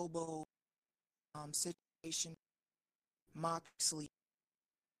the elbow situation, Moxley,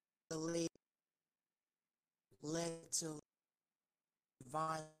 the leg led to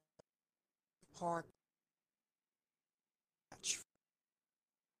violent hard match.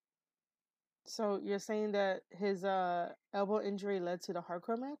 So you're saying that his elbow injury led to the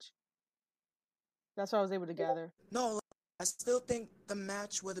hardcore match? That's what I was able to gather. No, I still think the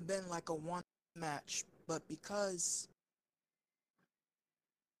match would have been like a one match, but because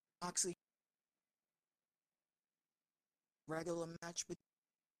Moxley regular match would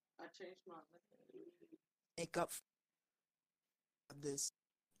I changed my make up for this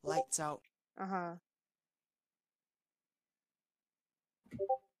lights out. Uh-huh.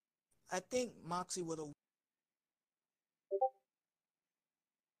 I think Moxley would have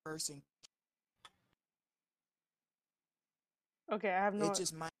person. Okay, I have no. It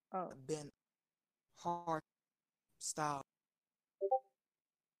just might Oh, have been hard style.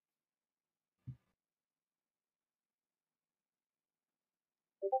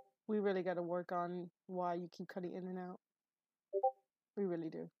 we really got to work on why you keep cutting in and out. We really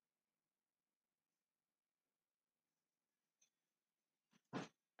do.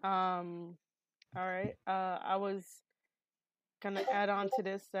 All right. I was gonna add on to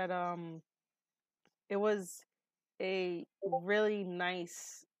this that it was a really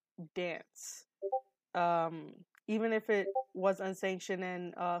nice dance. Even if it was unsanctioned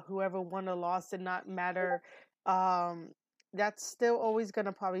and whoever won or lost did not matter, that's still always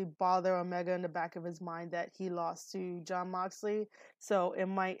gonna probably bother Omega in the back of his mind that he lost to Jon Moxley. So it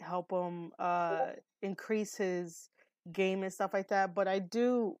might help him increase his game and stuff like that. But I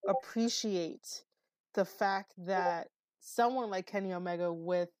do appreciate the fact that someone like Kenny Omega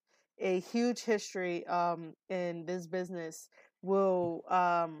with a huge history in this business will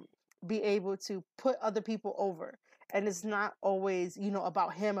be able to put other people over, and it's not always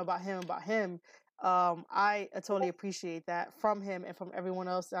about him. I totally appreciate that from him and from everyone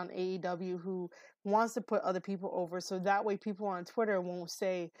else on AEW who wants to put other people over, so that way people on Twitter won't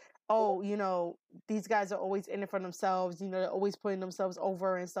say, oh, these guys are always in it for themselves, they're always putting themselves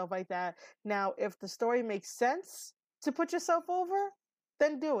over and stuff like that. Now, if the story makes sense to put yourself over,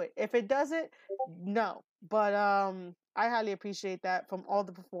 then do it. If it doesn't, no. But I highly appreciate that from all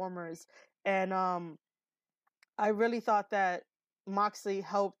the performers. And I really thought that Moxley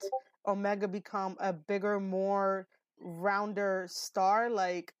helped Omega become a bigger, more rounder star.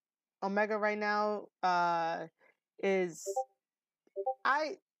 Like Omega right now is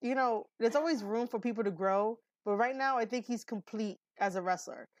there's always room for people to grow, but right now I think he's complete as a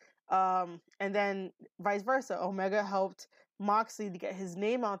wrestler. And then vice versa, Omega helped Moxley to get his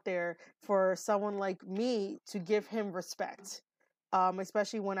name out there for someone like me to give him respect.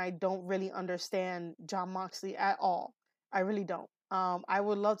 Especially when I don't really understand Jon Moxley at all. I really don't. I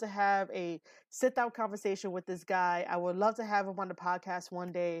would love to have a sit-down conversation with this guy. I would love to have him on the podcast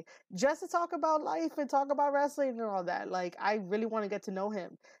one day just to talk about life and talk about wrestling and all that. Like, I really want to get to know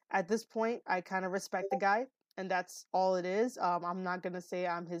him. At this point, I kind of respect the guy, and that's all it is. I'm not going to say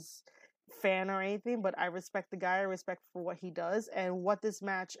I'm his fan or anything, but I respect the guy. I respect for what he does and what this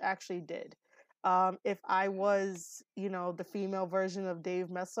match actually did. If I was, the female version of Dave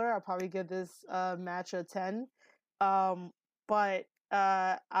Messler, I'd probably give this match a 10. But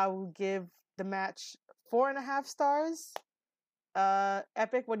I will give the match 4.5 stars.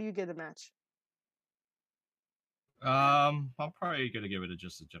 Epic, what do you give the match? I'm probably gonna give it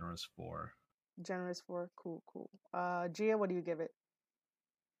just a generous 4. Generous 4. Cool. Gia, what do you give it?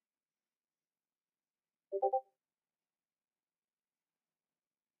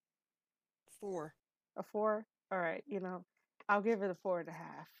 4. A 4? All right, I'll give it a 4.5.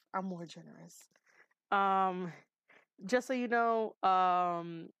 I'm more generous. Just so you know,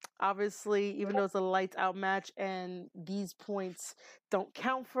 obviously, even though it's a lights out match and these points don't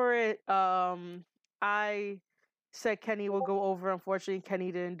count for it, I said Kenny would go over. Unfortunately,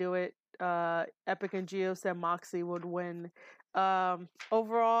 Kenny didn't do it. Epic and Gio said Moxley would win.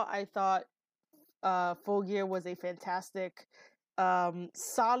 Overall, I thought Full Gear was a fantastic,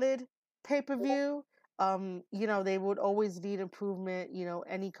 solid pay-per-view. They would always need improvement.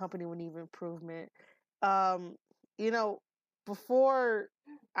 Any company would need improvement. Um, you know, before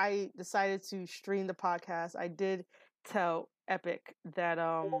I decided to stream the podcast, I did tell Epic that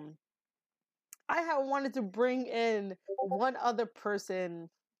I had wanted to bring in one other person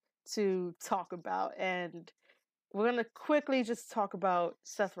to talk about, and we're gonna quickly just talk about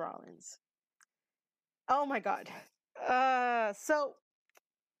Seth Rollins. Oh my God. So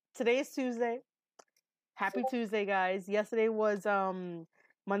today is Tuesday. Happy Tuesday, guys. Yesterday was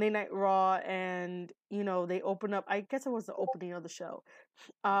Monday Night Raw, and they opened up. I guess it was the opening of the show.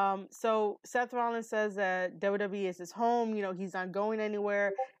 So Seth Rollins says that WWE is his home. He's not going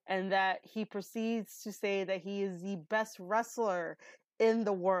anywhere, and that he proceeds to say that he is the best wrestler in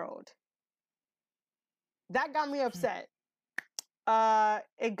the world. That got me upset.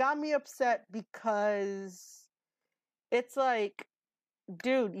 It got me upset because it's like,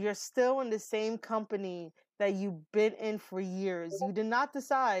 dude, you're still in the same company that you've been in for years. You did not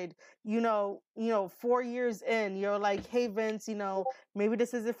decide, 4 years in, you're like, hey, Vince, maybe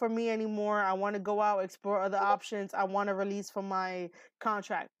this isn't for me anymore. I want to go out, explore other options. I want to release from my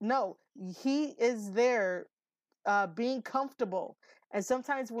contract. No, he is there being comfortable. And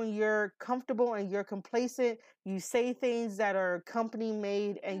sometimes when you're comfortable and you're complacent, you say things that are company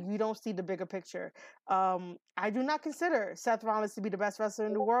made and you don't see the bigger picture. I do not consider Seth Rollins to be the best wrestler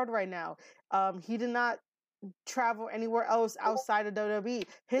in the world right now. He did not travel anywhere else outside of WWE.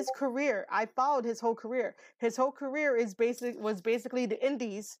 His career, I followed his whole career. His whole career was basically the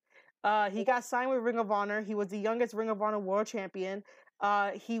Indies. He got signed with Ring of Honor. He was the youngest Ring of Honor world champion.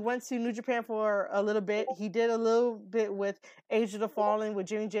 He went to New Japan for a little bit. He did a little bit with Age of the Fallen with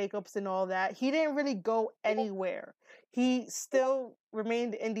Jimmy Jacobs and all that. He didn't really go anywhere. He still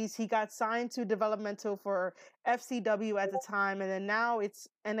remained the Indies. He got signed to developmental for FCW at the time, and then now it's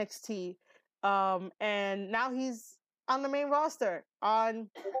NXT. And now he's on the main roster on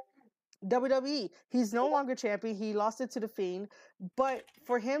WWE. He's no longer champion. He lost it to The Fiend. But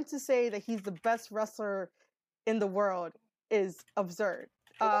for him to say that he's the best wrestler in the world is absurd.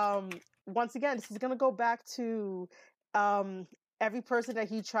 Once again, this is going to go back to every person that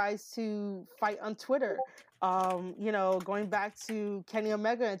he tries to fight on Twitter. Going back to Kenny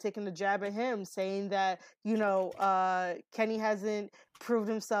Omega and taking the jab at him, saying that, Kenny hasn't proved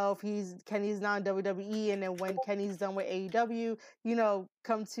himself. Kenny's not in WWE. And then when Kenny's done with AEW,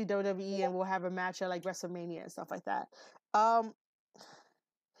 come to WWE and we'll have a match at like WrestleMania and stuff like that.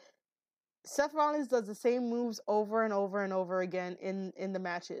 Seth Rollins does the same moves over and over and over again in the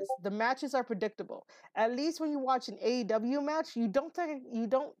matches. The matches are predictable. At least when you watch an AEW match, you don't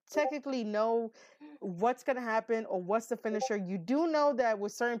technically know what's going to happen or what's the finisher. You do know that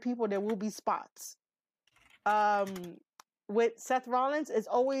with certain people there will be spots. With Seth Rollins, it's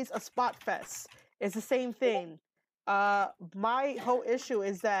always a spot fest. It's the same thing. My whole issue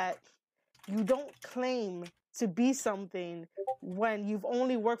is that you don't claim to be something when you've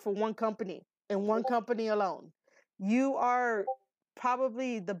only worked for one company and one company alone. You are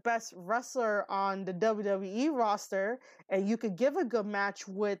probably the best wrestler on the WWE roster, and you could give a good match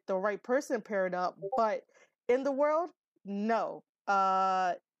with the right person paired up, but in the world, no.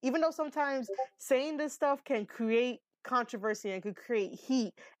 Even though sometimes saying this stuff can create controversy and could create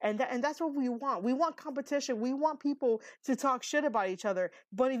heat, and that's what we want. We want competition. We want people to talk shit about each other.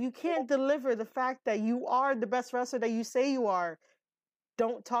 But if you can't deliver the fact that you are the best wrestler that you say you are,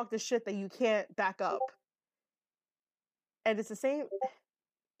 don't talk the shit that you can't back up. And it's the same.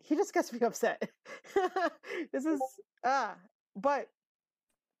 He just gets me upset. This is but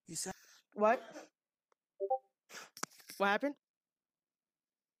You said what happened?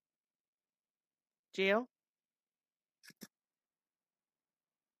 Gio?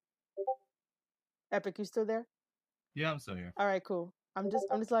 Epic, you still there? Yeah, I'm still here. All right, cool. I'm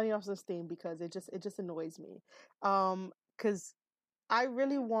just letting you off some steam because it just annoys me. Because I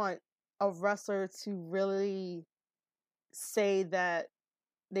really want a wrestler to really say that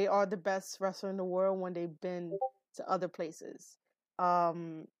they are the best wrestler in the world when they've been to other places.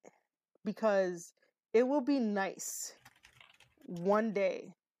 Because it will be nice one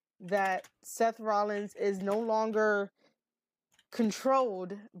day that Seth Rollins is no longer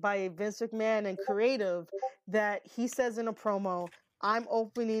controlled by Vince McMahon and creative, that he says in a promo, I'm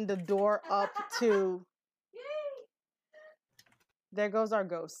opening the door up to... There goes our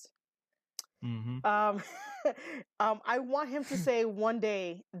ghost. Mm-hmm. I want him to say one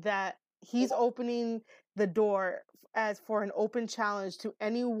day that he's opening the door as for an open challenge to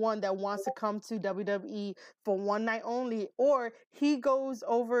anyone that wants to come to WWE for one night only, or he goes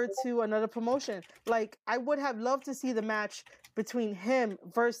over to another promotion. Like, I would have loved to see the match between him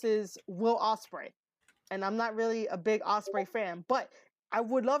versus Will Ospreay. And I'm not really a big Ospreay fan, but I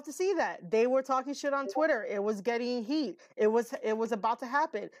would love to see that. They were talking shit on Twitter. It was getting heat. It was about to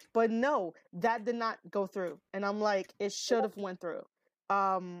happen. But no, that did not go through. And I'm like, it should have went through.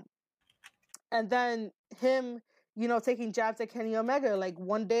 And then him, taking jabs at Kenny Omega. Like,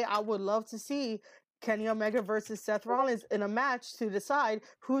 one day I would love to see Kenny Omega versus Seth Rollins in a match to decide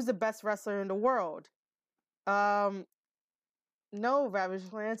who's the best wrestler in the world. No,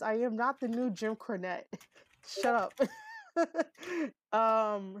 Ravage Lance, I am not the new Jim Cornette. Shut up.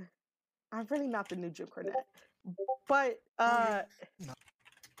 I'm really not the new Jim Cornette. But No.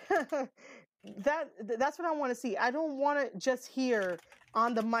 that's what I want to see. I don't want to just hear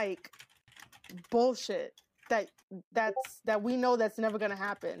on the mic bullshit that we know that's never gonna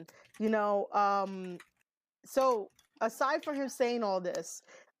happen. So aside from him saying all this,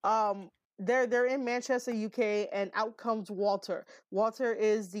 they're in Manchester, UK, and out comes Walter. Walter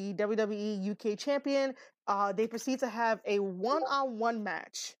is the WWE UK champion. They proceed to have a one-on-one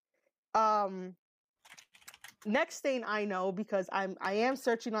match. Next thing I know, because I am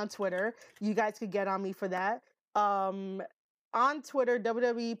searching on Twitter, you guys could get on me for that. On Twitter,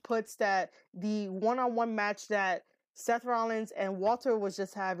 WWE puts that the one-on-one match that Seth Rollins and Walter was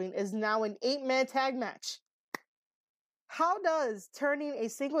just having is now an 8-man tag match. How does turning a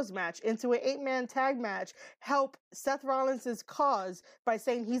singles match into an 8-man tag match help Seth Rollins' cause by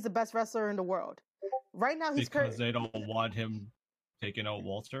saying he's the best wrestler in the world? Right now, because they don't want him taking out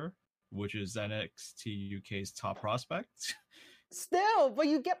Walter, which is NXT UK's top prospect. Still, but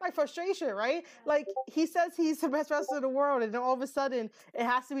you get my frustration, right? Like, he says he's the best wrestler in the world, and then all of a sudden, it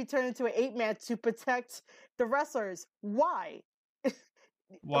has to be turned into an 8-man to protect the wrestlers. Why?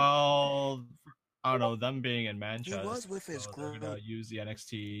 Well, I don't know, them being in Manchester, He was with his so they're group. gonna use the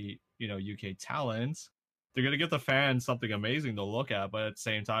NXT, UK talent. They're gonna give the fans something amazing to look at, but at the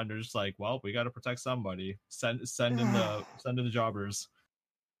same time, they're just like, well, we got to protect somebody. Send in the jobbers.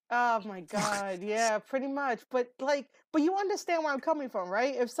 Oh my God, yeah, pretty much. But you understand where I'm coming from,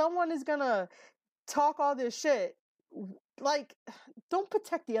 right? If someone is gonna talk all this shit, like, don't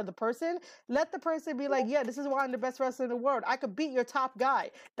protect the other person. Let the person be like, yeah, this is why I'm the best wrestler in the world. I could beat your top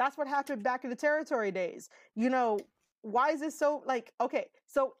guy. That's what happened back in the territory days. Why is it so, like, okay,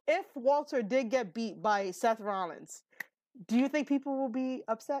 so if Walter did get beat by Seth Rollins, do you think people will be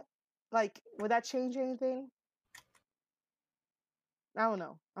upset? Like, would that change anything? I don't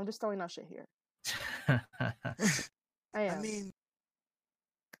know. I'm just throwing out shit here. I am. I mean,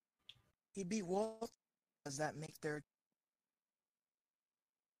 he beat Walter. Does that make their...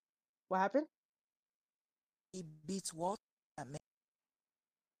 What happened? He beats Walter. That makes...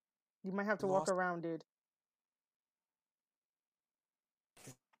 You might have to walk Lost. around, dude.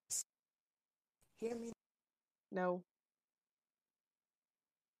 Hear me? No.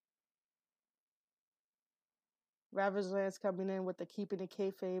 Ravage Lance coming in with the keeping it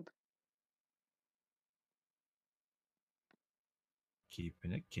kayfabe.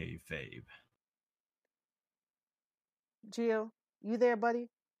 Keeping it kayfabe. Gio, you there, buddy?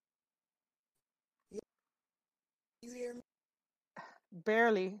 You hear me?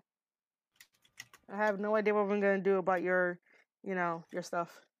 Barely. I have no idea what we're gonna do about your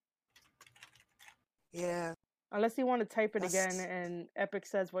stuff. Yeah. Unless you want to type it That's- again and Epic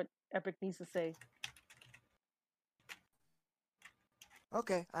says what Epic needs to say.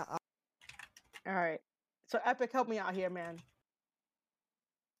 Okay. All right. So Epic, help me out here, man.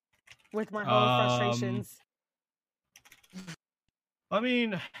 With my whole frustrations. I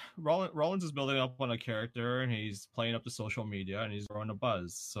mean, Rollins is building up on a character, and he's playing up to social media, and he's growing a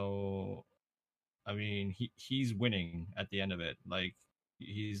buzz. So, I mean, he's winning at the end of it. Like,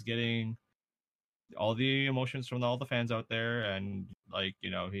 he's getting all the emotions from all the fans out there, and like,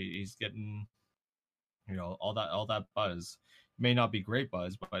 he's getting, all that buzz. May not be great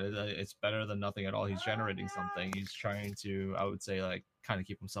buzz, but it's better than nothing at all. He's generating something. He's trying to, I would say, like, kind of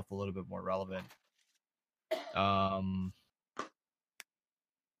keep himself a little bit more relevant.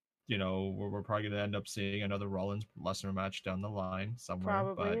 we're probably going to end up seeing another Rollins Lesnar match down the line somewhere.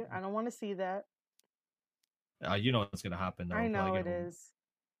 Probably. I don't want to see that. But what's going to happen though. I know it is,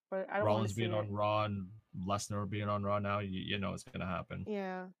 but I don't want to Rollins see being it. on Raw and Lesnar being on Raw now, you know it's going to happen.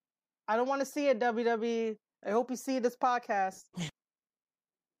 Yeah. I don't want to see it, WWE. I hope you see this podcast.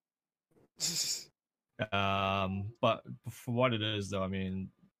 But for what it is, though, I mean,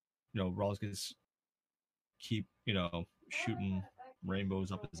 Rollins can keep, shooting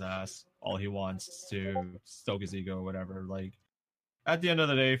rainbows up his ass all he wants to stoke his ego or whatever. Like, at the end of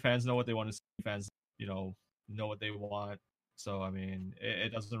the day, fans know what they want to see. Fans, know what they want. So, I mean,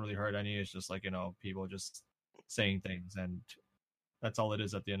 it doesn't really hurt any. It's just like, people just saying things, and that's all it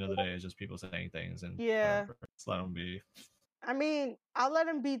is at the end of the day, is just people saying things, and yeah, whatever. Just let them be. I mean, I'll let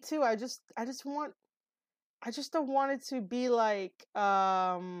him be too. I just don't want it to be like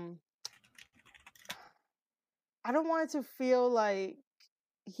I don't want it to feel like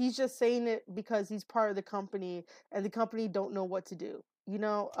he's just saying it because he's part of the company and the company don't know what to do.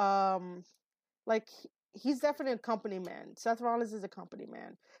 Like he's definitely a company man. Seth Rollins is a company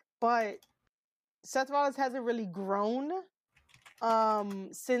man, but Seth Rollins hasn't really grown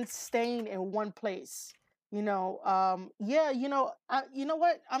since staying in one place. You know what?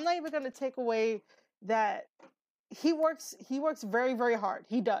 I'm not even going to take away that he works very, very hard.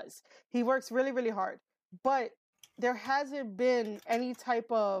 He does. He works really, really hard. But there hasn't been any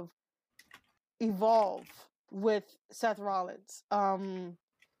type of evolve with Seth Rollins.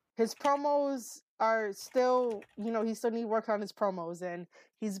 His promos are still, he still need work on his promos, and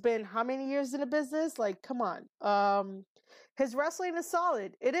he's been how many years in the business? Like, come on. His wrestling is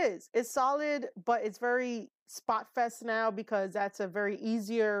solid. It is. It's solid, but it's very spot fest now because that's a very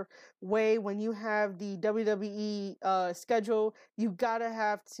easier way. When you have the WWE schedule, you gotta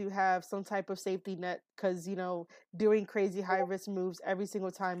have to have some type of safety net because doing crazy high risk moves every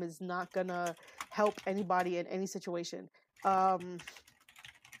single time is not gonna help anybody in any situation. I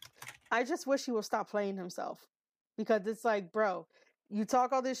just wish he would stop playing himself, because it's like, bro, you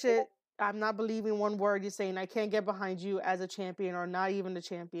talk all this shit. I'm not believing one word you're saying. I can't get behind you as a champion or not even a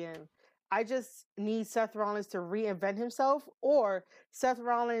champion. I just need Seth Rollins to reinvent himself, or Seth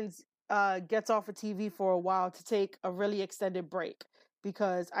Rollins gets off of TV for a while to take a really extended break,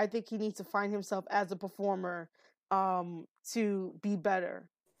 because I think he needs to find himself as a performer to be better.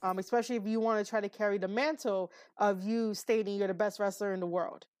 Especially if you want to try to carry the mantle of you stating you're the best wrestler in the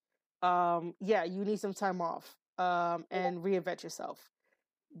world. You need some time off and reinvent yourself.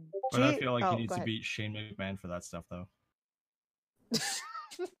 But I feel like he needs go to ahead. beat Shane McMahon for that stuff, though.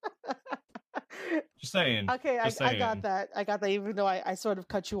 Just saying. Okay, Just I saying. got that. Even though I sort of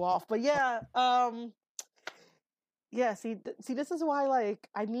cut you off, but yeah, yeah. See, this is why, like,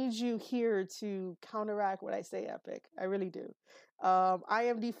 I need you here to counteract what I say, Epic. I really do. I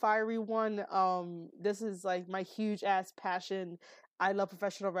am the fiery one. This is like my huge ass passion. I love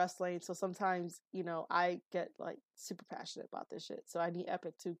professional wrestling, so sometimes, I get like super passionate about this shit. So I need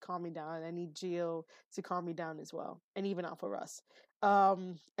Epic to calm me down, and I need Gio to calm me down as well, and even Alpha Russ.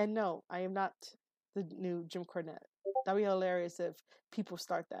 And no, I am not the new Jim Cornette. That'd be hilarious if people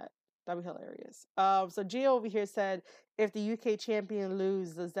start that. That'd be hilarious. So Gio over here said, if the UK champion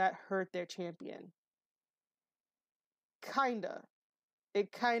lose, does that hurt their champion? Kinda.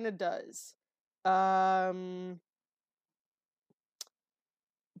 It kinda does.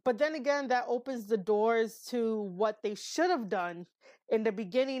 But then again, that opens the doors to what they should have done in the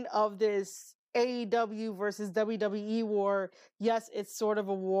beginning of this AEW versus WWE war. Yes, it's sort of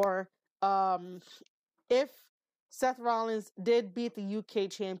a war. If Seth Rollins did beat the UK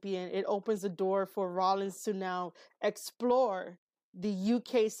champion, it opens the door for Rollins to now explore the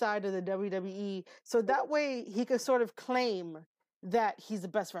UK side of the WWE. So that way he could sort of claim that he's the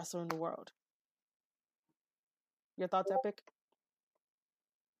best wrestler in the world. Your thoughts, Epic?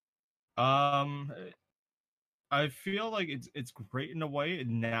 I feel like it's great in a way.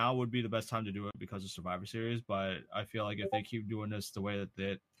 Now would be the best time to do it because of Survivor Series, but I feel like if they keep doing this the way that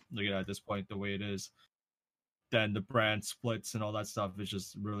they look at this point, the way it is, then the brand splits and all that stuff is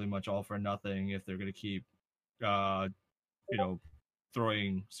just really much all for nothing if they're gonna keep throwing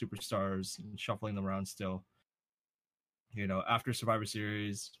superstars and shuffling them around still. After Survivor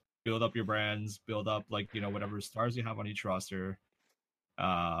Series, build up your brands, build up whatever stars you have on each roster.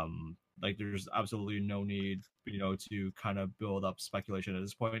 There's absolutely no need, to kind of build up speculation at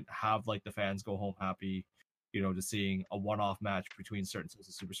this point. Have the fans go home happy, to seeing a one-off match between certain sets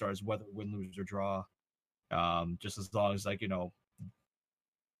of superstars, whether win, lose, or draw. Just as long as certain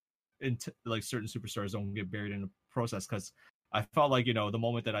superstars don't get buried in the process. Because I felt like the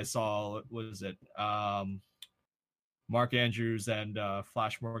moment that I saw Mark Andrews and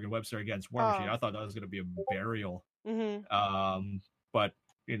Flash Morgan Webster against War Machine. I thought that was going to be a burial. But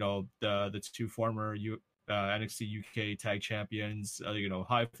the two former NXT UK tag champions,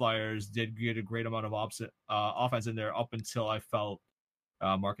 high flyers, did get a great amount of offense in there up until I felt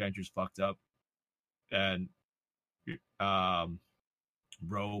Mark Andrews fucked up, and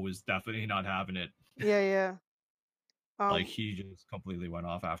Rowe was definitely not having it. Yeah. Like he just completely went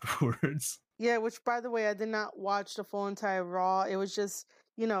off afterwards. Yeah, which by the way, I did not watch the full entire Raw. It was just,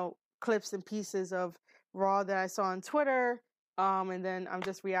 clips and pieces of Raw that I saw on Twitter. And then I'm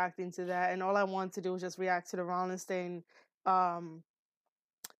just reacting to that. And all I wanted to do was just react to the Rollins thing. Our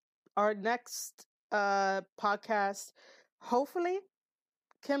next podcast, hopefully,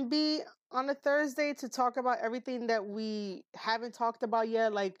 can be on a Thursday to talk about everything that we haven't talked about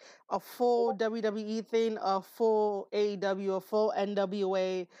yet, like a full WWE thing, a full AEW, a full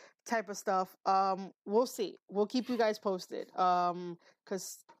NWA type of stuff. We'll see. We'll keep you guys posted.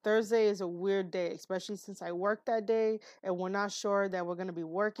 Because Thursday is a weird day, especially since I work that day and we're not sure that we're gonna be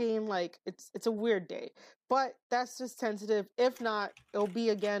working. Like it's a weird day. But that's just tentative. If not, it'll be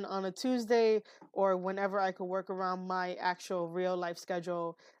again on a Tuesday or whenever I could work around my actual real life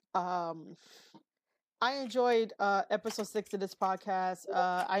schedule. I enjoyed episode 6 of this podcast.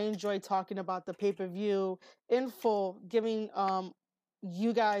 I enjoyed talking about the pay-per-view in full, giving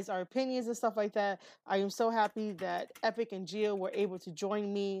you guys our opinions and stuff like that. I am so happy that Epic and Gio were able to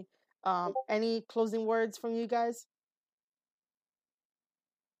join me. Any closing words from you guys?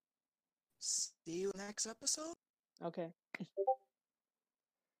 See you next episode. Okay.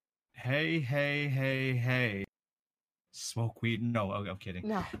 Hey. Smoke weed? No, I'm kidding.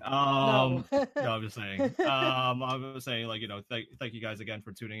 No. No, I'm just saying. I was saying, thank you guys again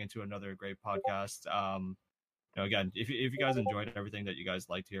for tuning into another great podcast. Again, if you guys enjoyed everything that you guys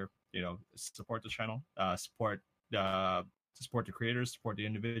liked here, support the channel, support the creators, support the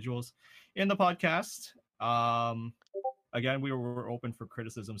individuals in the podcast. Again, we're open for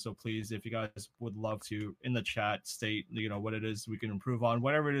criticism, so please, if you guys would love to, in the chat, state what it is we can improve on,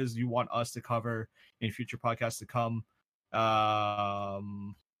 whatever it is you want us to cover in future podcasts to come.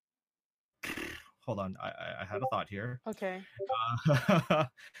 Hold on, I had a thought here. Okay.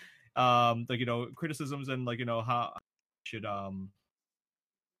 Criticisms and how should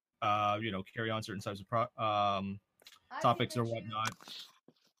carry on certain types of topics or whatnot.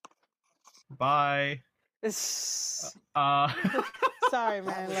 Bye. Sorry,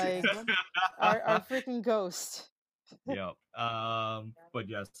 man. Like our freaking ghost. Yeah. But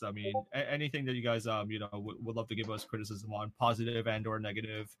yes, I mean, anything that you guys would love to give us criticism on, positive and or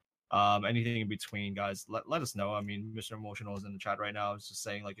negative, anything in between, guys, let us know. I mean, Mr. Emotional is in the chat right now. It's just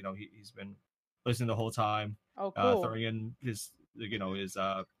saying he's been listening the whole time. Oh, cool. Throwing in his his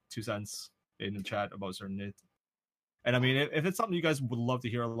 2 cents in the chat about certain it. And I mean, if it's something you guys would love to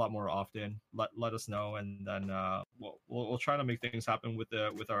hear a lot more often, let us know, and then we'll try to make things happen with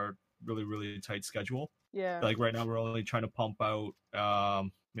our really, really tight schedule. Yeah. Like right now, we're only trying to pump out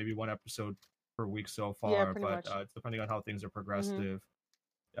maybe 1 episode per week so far, yeah, but it's depending on how things are progressive.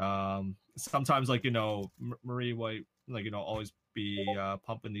 Sometimes Marie might always be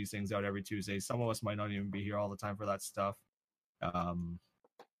pumping these things out every Tuesday. Some of us might not even be here all the time for that stuff.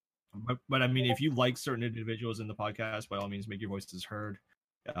 But I mean, if you like certain individuals in the podcast, by all means, make your voices heard.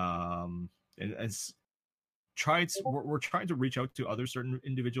 And we're trying to reach out to other certain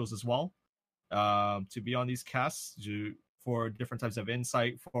individuals as well, to be on these casts for different types of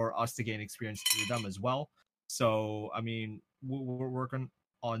insight, for us to gain experience through them as well. So I mean, we're working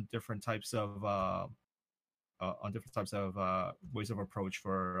on different types of ways of approach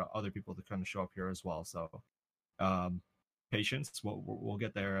for other people to kind of show up here as well. So patience, we'll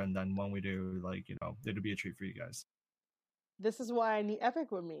get there, and then when we do, it'll be a treat for you guys. This is why I need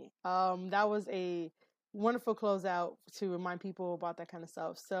Epic with me. That was a wonderful closeout to remind people about that kind of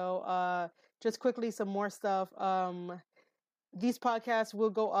stuff. So just quickly, some more stuff. These podcasts will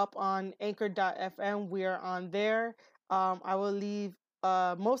go up on anchor.fm. We are on there. I will leave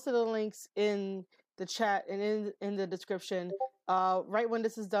most of the links in the chat and in the description. Right when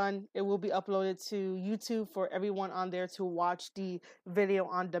this is done, it will be uploaded to YouTube for everyone on there to watch the video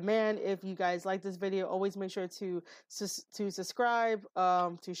on demand. If you guys like this video, always make sure to subscribe,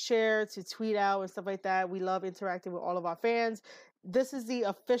 to share, to tweet out and stuff like that. We love interacting with all of our fans. This is the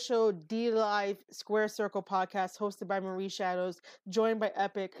official D Live Square Circle podcast hosted by Marie Shadows, joined by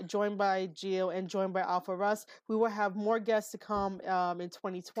Epic, joined by Gio, and joined by Alpha Russ. We will have more guests to come in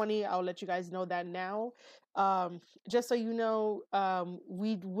 2020. I'll let you guys know that now. Just so you know,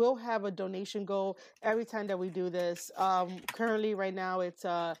 we will have a donation goal every time that we do this. Currently, right now, it's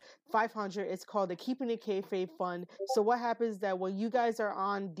 500. It's called the Keeping It Kayfabe Fund. So what happens is that when you guys are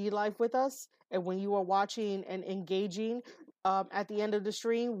on D Live with us, and when you are watching and engaging, at the end of the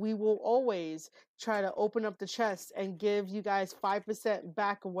stream, we will always try to open up the chest and give you guys 5%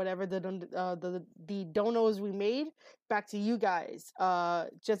 back of whatever the donos we made back to you guys,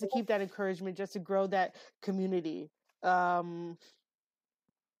 just to keep that encouragement, just to grow that community,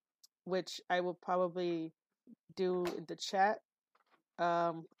 which I will probably do in the chat.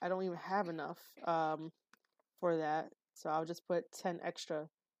 I don't even have enough for that, so I'll just put 10 extra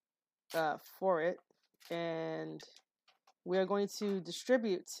for it, and we are going to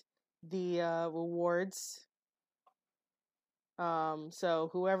distribute the rewards. So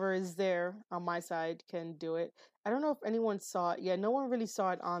whoever is there on my side can do it. I don't know if anyone saw it. Yeah, no one really saw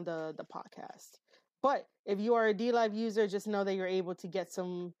it on the podcast. But if you are a D-Live user, just know that you're able to get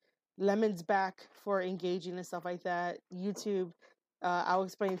some lemons back for engaging and stuff like that. YouTube, I'll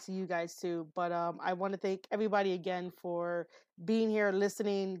explain it to you guys too. But I want to thank everybody again for being here,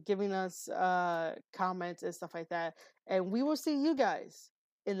 listening, giving us comments and stuff like that. And we will see you guys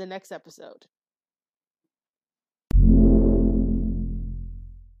in the next episode.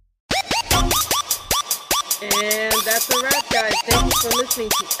 And that's a wrap, guys. Thank you for listening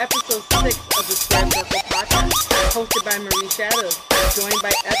to episode 6 of the Square Circle podcast, hosted by Marie Shadows, joined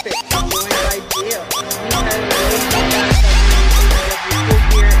by Epic, joined by Gio. We've had a really good time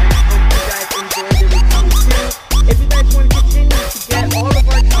here.